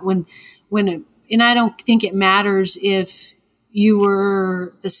in that and I don't think it matters if you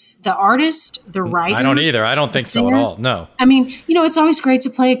were the artist, the writer. I don't either. I don't think so at all. No. It's always great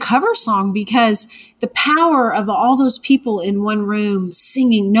to play a cover song because the power of all those people in one room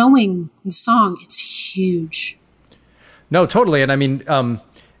singing, knowing the song, it's huge. No, totally. And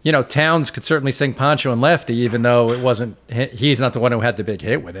Towns could certainly sing Pancho and Lefty, even though he's not the one who had the big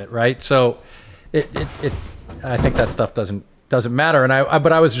hit with it. Right. So I think that stuff doesn't matter.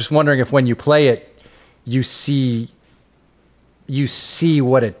 But I was just wondering if when you play it, you see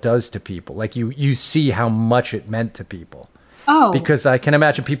what it does to people. Like you see how much it meant to people. Oh, because I can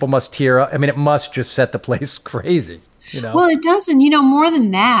imagine people must tear up. It must just set the place crazy, Well, it doesn't, more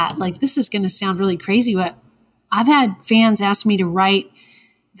than that, like this is going to sound really crazy, but I've had fans ask me to write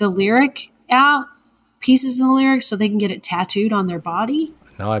the lyric out, pieces in the lyrics so they can get it tattooed on their body.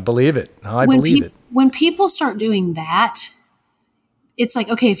 No, I believe it. When people start doing that, it's like,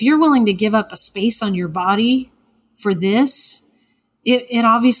 okay, if you're willing to give up a space on your body for this, it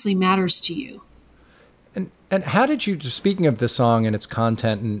obviously matters to you. And how did you, speaking of the song and its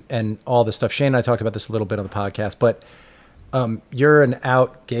content and all this stuff, Shane and I talked about this a little bit on the podcast, but you're an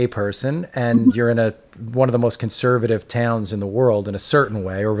out gay person and you're in one of the most conservative towns in the world in a certain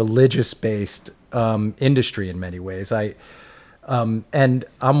way, or religious-based industry in many ways. And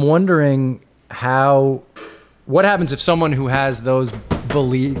I'm wondering what happens if someone who has those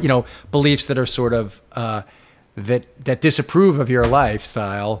beliefs that are sort of that disapprove of your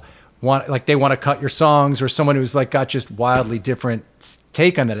lifestyle they want to cut your songs, or someone who's got just wildly different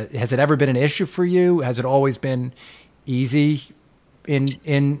take on that. Has it ever been an issue for you? Has it always been easy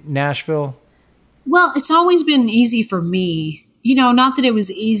in Nashville? Well, it's always been easy for me. not that it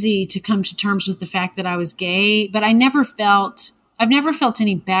was easy to come to terms with the fact that I was gay, but I've never felt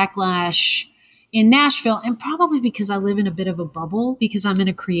any backlash in Nashville, and probably because I live in a bit of a bubble because I'm in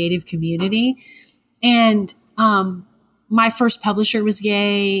a creative community. And my first publisher was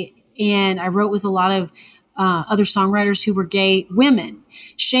gay, and I wrote with a lot of other songwriters who were gay women.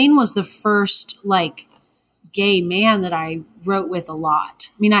 Shane was the first gay man that I wrote with a lot.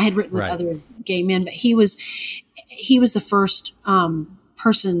 I mean, I had written with other gay men, but he was the first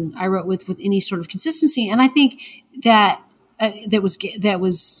person I wrote with any sort of consistency. And I think that that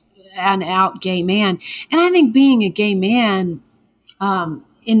was an out gay man. And I think being a gay man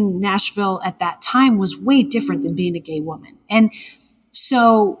in Nashville at that time was way different than being a gay woman. And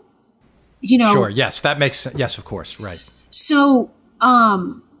so, Sure. Yes. That makes sense. Yes, of course. Right. So,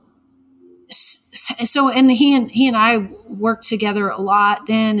 and he and I worked together a lot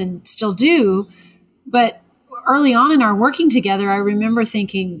then and still do. But early on in our working together, I remember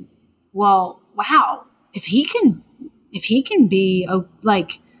thinking, well, wow, if he can be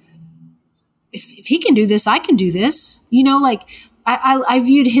if he can do this, I can do this. I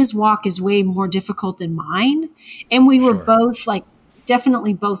viewed his walk as way more difficult than mine. And we were both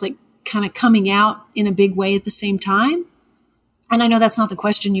definitely both kind of coming out in a big way at the same time. And I know that's not the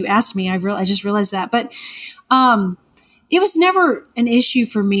question you asked me. I just realized that, but it was never an issue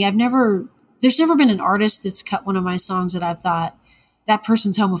for me. There's never been an artist that's cut one of my songs that I've thought, that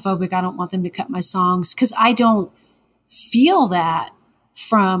person's homophobic, I don't want them to cut my songs. Cause I don't feel that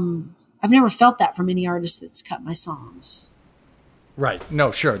I've never felt that from any artist that's cut my songs. Right.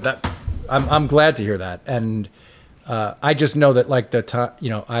 No, sure. I'm glad to hear that. And I just know that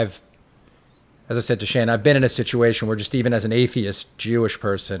as I said to Shane, I've been in a situation where just even as an atheist Jewish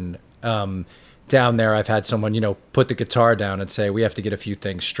person, down there, I've had someone, put the guitar down and say, we have to get a few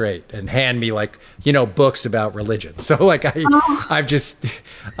things straight, and hand me books about religion. So I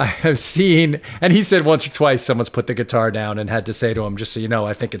have seen, and he said once or twice someone's put the guitar down and had to say to him, just so you know,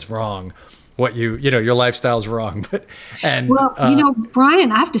 I think it's wrong. What your lifestyle's wrong.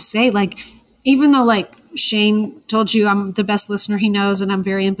 Brian, I have to say, even though Shane told you I'm the best listener he knows and I'm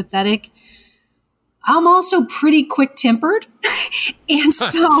very empathetic, I'm also pretty quick tempered. And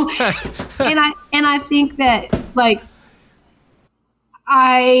so, and I think that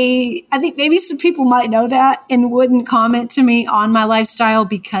I think maybe some people might know that and wouldn't comment to me on my lifestyle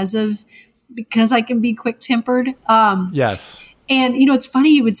because I can be quick tempered. Yes. And, it's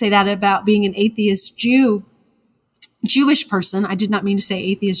funny you would say that about being an atheist Jewish person. I did not mean to say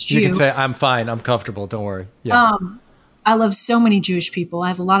atheist Jew. You can say, I'm fine. I'm comfortable. Don't worry. Yeah. I love so many Jewish people. I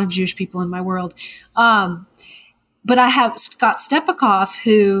have a lot of Jewish people in my world. But I have Scott Stepikoff,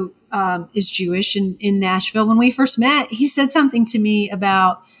 who is Jewish in Nashville. When we first met, he said something to me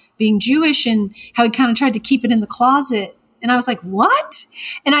about being Jewish and how he kind of tried to keep it in the closet. And I was like, what?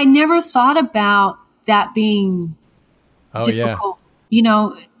 And I never thought about that being difficult,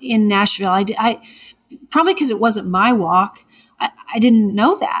 in Nashville. I probably because it wasn't my walk. I didn't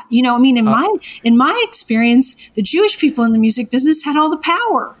know that, in my experience, the Jewish people in the music business had all the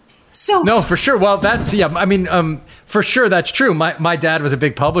power. So no, for sure. Well, that's, for sure. That's true. My dad was a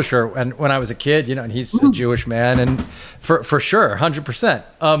big publisher when I was a kid, and he's a Jewish man, and for sure, 100%.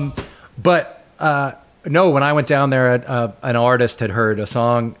 No, when I went down there, an artist had heard a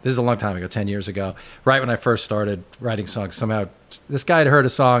song. This is a long time ago, 10 years ago, right when I first started writing songs. Somehow this guy had heard a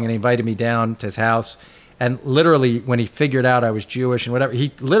song and he invited me down to his house. And literally, when he figured out I was Jewish and whatever,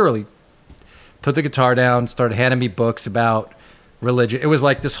 he literally put the guitar down, started handing me books about religion. It was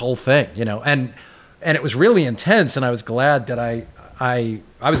like this whole thing, and it was really intense. And I was glad that I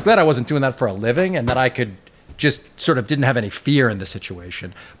was glad I wasn't doing that for a living, and that I could just sort of didn't have any fear in the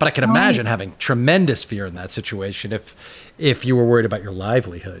situation. But I can imagine having tremendous fear in that situation if you were worried about your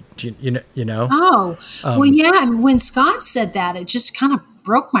livelihood. You know? Oh, well, yeah. When Scott said that, it just kind of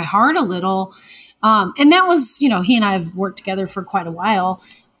broke my heart a little. And that was, he and I have worked together for quite a while.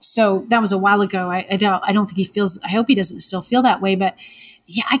 So that was a while ago. I don't think he feels, I hope he doesn't still feel that way, but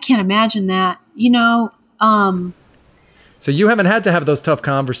yeah, I can't imagine that, So you haven't had to have those tough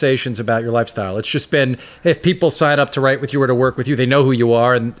conversations about your lifestyle. It's just been, if people sign up to write with you or to work with you, they know who you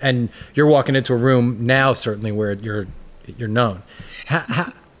are, and you're walking into a room now, certainly where you're known.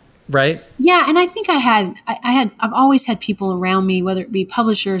 Right? Yeah, and I think I've always had people around me, whether it be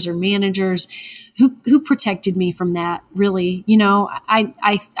publishers or managers, who protected me from that. Really,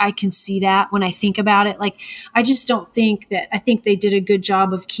 I can see that when I think about it. I just don't think that. I think they did a good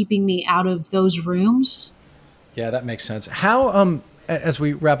job of keeping me out of those rooms. Yeah, that makes sense. How, as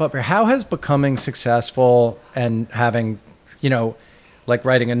we wrap up here, how has becoming successful and having, like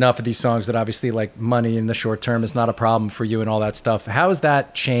writing enough of these songs that obviously like money in the short term is not a problem for you and all that stuff. How has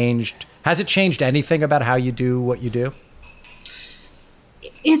that changed? Has it changed anything about how you do what you do?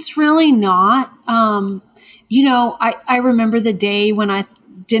 It's really not. I remember the day when I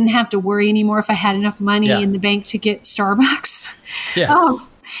didn't have to worry anymore if I had enough money in the bank to get Starbucks. Yes.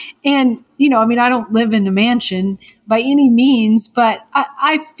 And, I don't live in a mansion by any means, but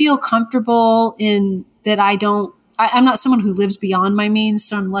I feel comfortable in that I'm not someone who lives beyond my means,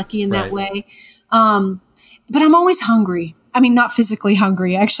 so I'm lucky in that way. But I'm always hungry. I mean, not physically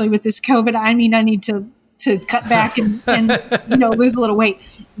hungry, actually, with this COVID. I mean, I need to cut back and lose a little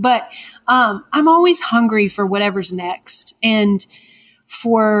weight. But I'm always hungry for whatever's next and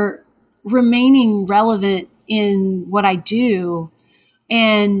for remaining relevant in what I do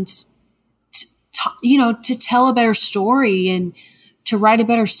and, to tell a better story and to write a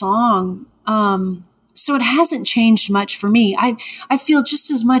better song. So it hasn't changed much for me. I feel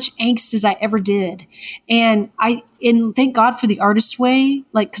just as much angst as I ever did. And thank God for the artist way,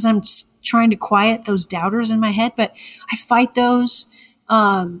 like, cause I'm just trying to quiet those doubters in my head, but I fight those.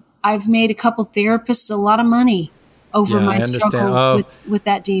 I've made a couple therapists a lot of money over my struggle with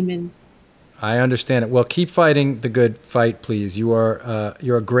that demon. I understand it. Well, keep fighting the good fight, please. You're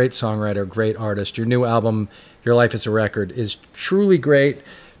a great songwriter, great artist. Your new album, Your Life is a Record, is truly great.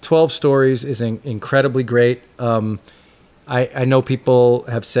 12 Stories is incredibly great. I know people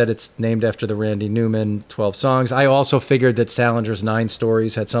have said it's named after the Randy Newman 12 songs. I also figured that Salinger's 9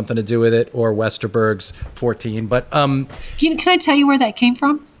 Stories had something to do with it, or Westerberg's 14. But can I tell you where that came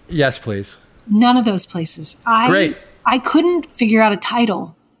from? Yes, please. None of those places. Great. I couldn't figure out a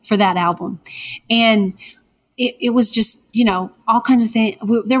title for that album. And it was just, all kinds of things.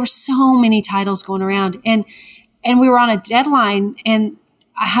 There were so many titles going around, and we were on a deadline, and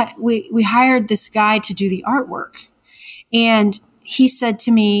we hired this guy to do the artwork. And he said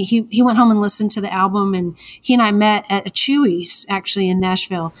to me, he went home and listened to the album, and he and I met at a Chewy's actually in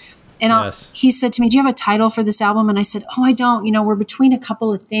Nashville. And he said to me, do you have a title for this album? And I said, oh, I don't. We're between a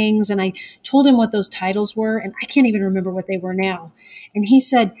couple of things. And I told him what those titles were, and I can't even remember what they were now. And he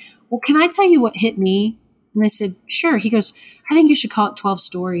said, well, can I tell you what hit me? And I said, sure. He goes, I think you should call it 12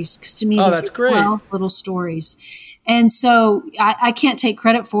 Stories, because to me, these are 12 little stories. And so I can't take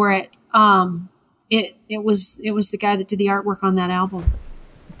credit for it. It was the guy that did the artwork on that album.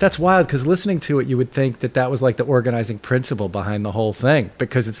 That's wild, because listening to it, you would think that was like the organizing principle behind the whole thing,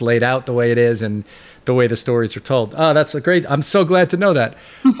 because it's laid out the way it is and the way the stories are told. Oh, that's great. I'm so glad to know that.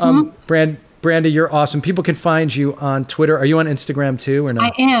 Mm-hmm. Brandy, you're awesome. People can find you on Twitter. Are you on Instagram too, or no?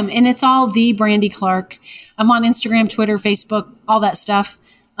 I am, and it's all the Brandy Clark. I'm on Instagram, Twitter, Facebook, all that stuff.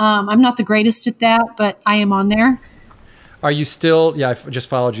 I'm not the greatest at that, but I am on there. Are you still, I just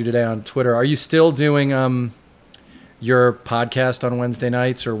followed you today on Twitter. Are you still doing your podcast on Wednesday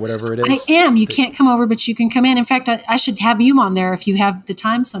nights or whatever it is? I am. You can't come over, but you can come in. In fact, I should have you on there if you have the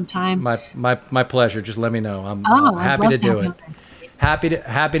time sometime. My pleasure. Just let me know. I'm happy to do it. Happy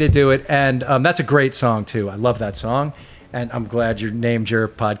to do it. And that's a great song too. I love that song. And I'm glad you named your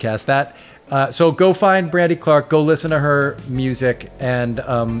podcast that. So go find Brandy Clark, go listen to her music. And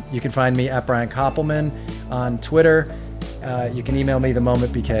you can find me at Brian Koppelman on Twitter. You can email me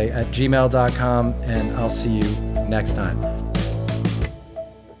themomentbk@gmail.com, and I'll see you next time.